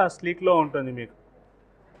కూడా స్లీక్లో ఉంటుంది మీకు.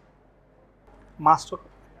 మాస్టర్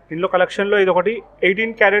ఇందులో కలెక్షన్లో ఇది ఒకటి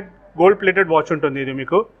 18 carat గోల్డ్ ప్లేటెడ్ వాచ్ ఉంటుంది ఇది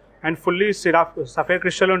మీకు అండ్ ఫుల్లీ సఫేర్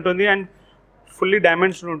క్రిస్టల్ ఉంటుంది అండ్ ఫుల్లీ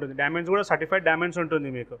డైమండ్స్ ఉంటుంది. డైమండ్స్ కూడా సర్టిఫైడ్ డైమండ్స్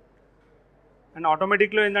ఉంటుంది మీకు. అండ్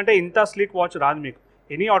ఆటోమేటిక్లో ఏంటంటే ఇంత స్లీక్ వాచ్ రాదు మీకు.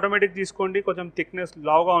 ఎనీ ఆటోమేటిక్ తీసుకోండి, కొంచెం థిక్నెస్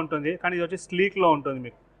లావుగా ఉంటుంది, కానీ ఇది వచ్చి స్లీక్లో ఉంటుంది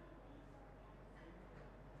మీకు.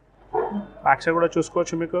 బ్యాక్ సైడ్ కూడా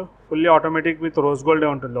చూసుకోవచ్చు మీకు, ఫుల్లీ ఆటోమేటిక్ విత్ రోజ్ గోల్డే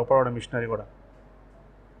ఉంటుంది లోపల కూడా మిషనరీ కూడా.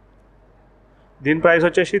 దీని ప్రైస్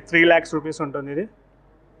వచ్చేసి 3 lakhs rupees ఉంటుంది. ఇది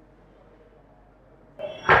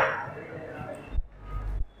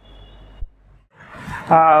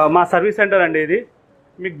మా సర్వీస్ సెంటర్ అండి. ఇది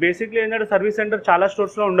మీకు బేసిక్లీ ఏంటంటే సర్వీస్ సెంటర్ చాలా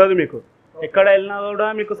స్టోర్స్లో ఉండదు మీకు. ఎక్కడ వెళ్ళినా కూడా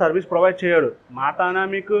మీకు సర్వీస్ ప్రొవైడ్ చేయడు. మా తాన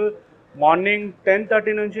మీకు మార్నింగ్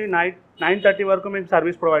 10:30 నుంచి నైట్ 9:30 వరకు మేము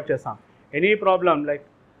సర్వీస్ ప్రొవైడ్ చేస్తాం. Any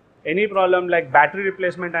problem like battery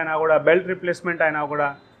replacement అయినా కూడా, బెల్ట్ రిప్లేస్మెంట్ అయినా కూడా,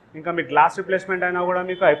 ఇంకా మీకు గ్లాస్ రిప్లేస్మెంట్ అయినా కూడా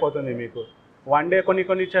మీకు అయిపోతుంది మీకు. వన్ డే కొన్ని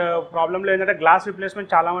ప్రాబ్లంలో ఏంటంటే గ్లాస్ రిప్లేస్మెంట్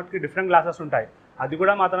చాలా మటుకి డిఫరెంట్ గ్లాసెస్ ఉంటాయి, అది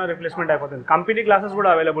కూడా మా తన రిప్లేస్మెంట్ అయిపోతుంది. కంపెనీ గ్లాసెస్ కూడా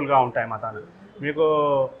అవైలబుల్గా ఉంటాయి మా తన. మీకు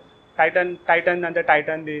టైటన్ అంటే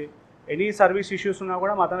టైటన్ది ఎనీ సర్వీస్ ఇష్యూస్ ఉన్నా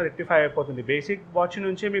కూడా మా తన రెక్టిఫై అయిపోతుంది. బేసిక్ వాచ్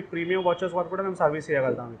నుంచి మీకు ప్రీమియం వాచెస్ వరకు కూడా మేము సర్వీస్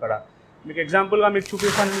చేయగలుగుతాం ఇక్కడ. మీకు ఎగ్జాంపుల్గా మీకు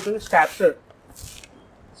చూపిస్తాను ఉంటుంది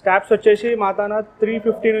స్టాప్స్ వచ్చేసి మా తన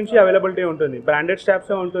 350 నుంచి అవైలబిలిటీ ఉంటుంది. బ్రాండెడ్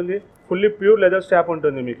స్టాప్సే ఉంటుంది, ఫుల్లీ ప్యూర్ లెదర్ స్టాప్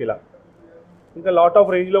ఉంటుంది మీకు ఇలా. ఇంకా లాట్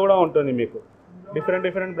ఆఫ్ రేంజ్లో కూడా ఉంటుంది మీకు.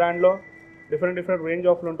 డిఫరెంట్ బ్రాండ్లో డిఫరెంట్ రేంజ్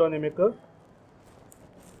ఆఫ్లో ఉంటుంది మీకు.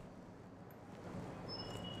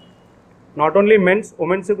 నాట్ ఓన్లీ మెన్స్,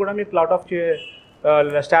 ఉమెన్స్ కూడా మీకు లాట్ ఆఫ్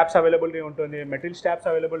స్టాప్స్ అవైలబిలిటీ ఉంటుంది, మెటల్ స్టాప్స్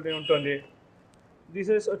అవైలబిలిటీ ఉంటుంది.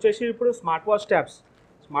 దిస్ ఇస్ వచ్చేసి ఇప్పుడు smart watch stops.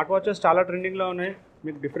 Smart watches చాలా ట్రెండింగ్లో ఉన్నాయి.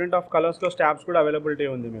 మీకు డిఫరెంట్ ఆఫ్ కలర్స్లో స్టాప్స్ కూడా అవైలబిలిటీ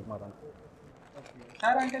ఉంది మీకు మాత్రం.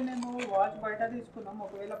 సార్ అంటే మేము వాచ్ బయట తీసుకున్నాం,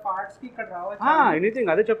 ఒకవేళ పార్ట్స్కి ఇక్కడ రావచ్చు. ఎనీథింగ్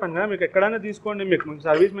అదే చెప్పాను కదా, మీకు ఎక్కడైనా తీసుకోండి, మీకు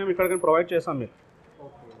సర్వీస్ మేము ఇక్కడ ప్రొవైడ్ చేస్తాం మీకు.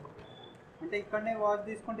 అంటే ఇక్కడనే వాచ్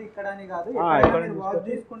తీసుకుంటే ఇక్కడ అని కాదు, వాచ్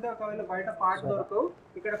తీసుకుంటే ఒకవేళ బయట పార్ట్ దొరకవు,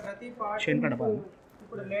 ఇక్కడ ప్రతి పార్ట్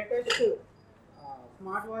ఇప్పుడు లేటెస్ట్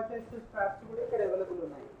స్మార్ట్ వాచెస్ స్ట్రాప్స్ కూడా ఇక్కడ అవైలబుల్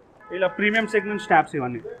ఉన్నాయి. ఇలా ప్రీమియం సెగ్మెంట్ స్టాప్స్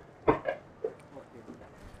ఇవన్నీ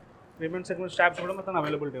ప్రీమియం సెగ్మెంట్ స్టాప్స్ కూడా మొత్తం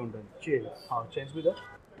అవైలబిలిటీ ఉంటుంది. Change with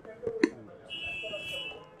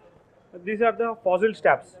these are the Faasil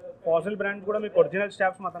stops. Faasil brand కూడా మీకు ఒరిజినల్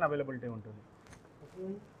స్టాప్స్ మొత్తం అవైలబిలిటీ ఉంటుంది.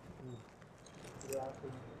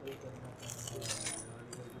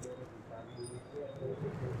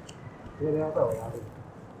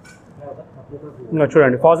 ఇంకా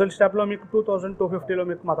చూడండి, ఫాజిల్ స్టాప్లో మీకు 2250లో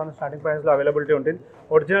మీకు మొత్తం స్టార్టింగ్ ప్రైస్లో అవైలబిలిటీ ఉంటుంది.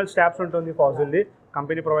 ఒరిజినల్ స్టాప్స్ ఉంటుంది, ఫాజిల్ది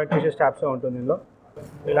కంపెనీ ప్రొవైడ్ చేసే స్టాప్స్ ఉంటుంది. ఇందులో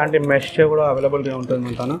ఇలాంటి మెష్ కూడా అవైలబిలిటీ ఉంటుంది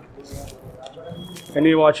మొత్తం.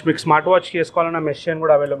 ఎనీ వాచ్ మీకు స్మార్ట్ వాచ్ చేసుకోవాలన్న మెష్ చైన్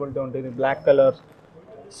కూడా అవైలబిలిటీ ఉంటుంది. Black colour,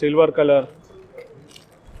 silver colour,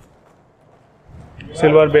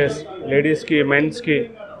 silver base, లేడీస్కి మెన్స్కి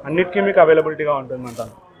అన్నిటికీ మీకు అవైలబిలిటీగా ఉంటుంది మొత్తం.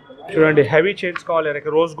 చూడండి, హెవీ చైన్స్ కావాలి, like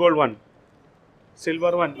rose gold one,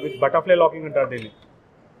 silver one with butterfly locking ఉంటారు దీన్ని.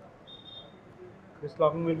 This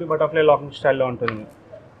locking will be butterfly locking స్టైల్లో ఉంటుంది.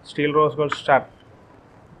 Steel rose gold stop,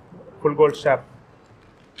 full gold stop.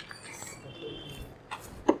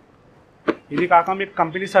 ఇది కాక మీకు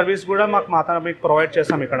కంపెనీ సర్వీస్ కూడా మీకు ప్రొవైడ్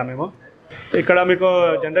చేస్తాం ఇక్కడ మేము. ఇక్కడ మీకు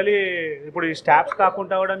జనరలీ ఇప్పుడు ఈ స్టాప్స్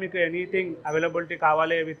కాకుండా కూడా మీకు ఎనీథింగ్ అవైలబిలిటీ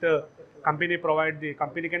కావాలి విత్ కంపెనీ ప్రొవైడ్ది,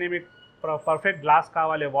 కంపెనీకనే మీకు పర్ఫెక్ట్ గ్లాస్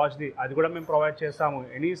కావాలి వాచ్ది, అది కూడా మేము ప్రొవైడ్ చేస్తాము.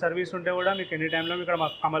 ఎనీ సర్వీస్ ఉంటే కూడా మీకు ఎనీ టైంలో ఇక్కడ మా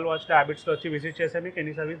కమల్ వాచ్ హ్యాబిట్స్లో వచ్చి విజిట్ చేస్తే మీకు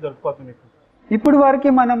ఎనీ సర్వీస్ దొరికిపోతుంది మీకు. ఇప్పుడు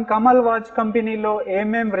వరకు మనం కమల్ వాచ్ కంపెనీలో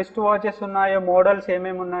ఏమేమి రిస్ట్ వాచెస్ ఉన్నాయో, మోడల్స్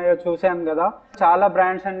ఏమేమి ఉన్నాయో చూసాం కదా. చాలా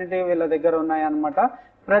బ్రాండ్స్ అన్నిటి వీళ్ళ దగ్గర ఉన్నాయి అన్నమాట.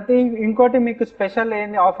 ఇంకోటి మీకు స్పెషల్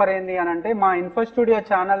ఏంది ఆఫర్ ఏంది అని అంటే, మా ఇన్ఫో స్టూడియో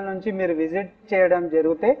ఛానల్ నుంచి మీరు విజిట్ చేయడం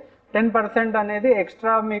జరిగితే 10% అనేది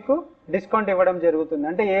ఎక్స్ట్రా మీకు డిస్కౌంట్ ఇవ్వడం జరుగుతుంది.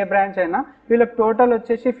 అంటే ఏ బ్రాంచ్ అయినా, వీళ్ళకి టోటల్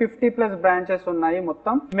వచ్చేసి 50+ బ్రాంచెస్ ఉన్నాయి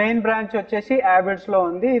మొత్తం. మెయిన్ బ్రాంచ్ వచ్చేసి హ్యాబిట్స్లో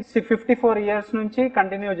ఉంది. 54 ఇయర్స్ నుంచి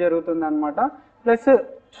కంటిన్యూ జరుగుతుంది అనమాట. ప్లస్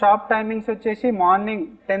షాప్ టైమింగ్స్ వచ్చేసి మార్నింగ్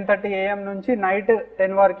 10:30 AM నుంచి నైట్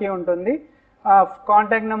 10 వరకు ఉంటుంది.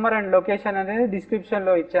 కాంటాక్ట్ నెంబర్ అండ్ లొకేషన్ అనేది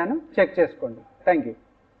డిస్క్రిప్షన్లో ఇచ్చాను, చెక్ చేసుకోండి. Thank you.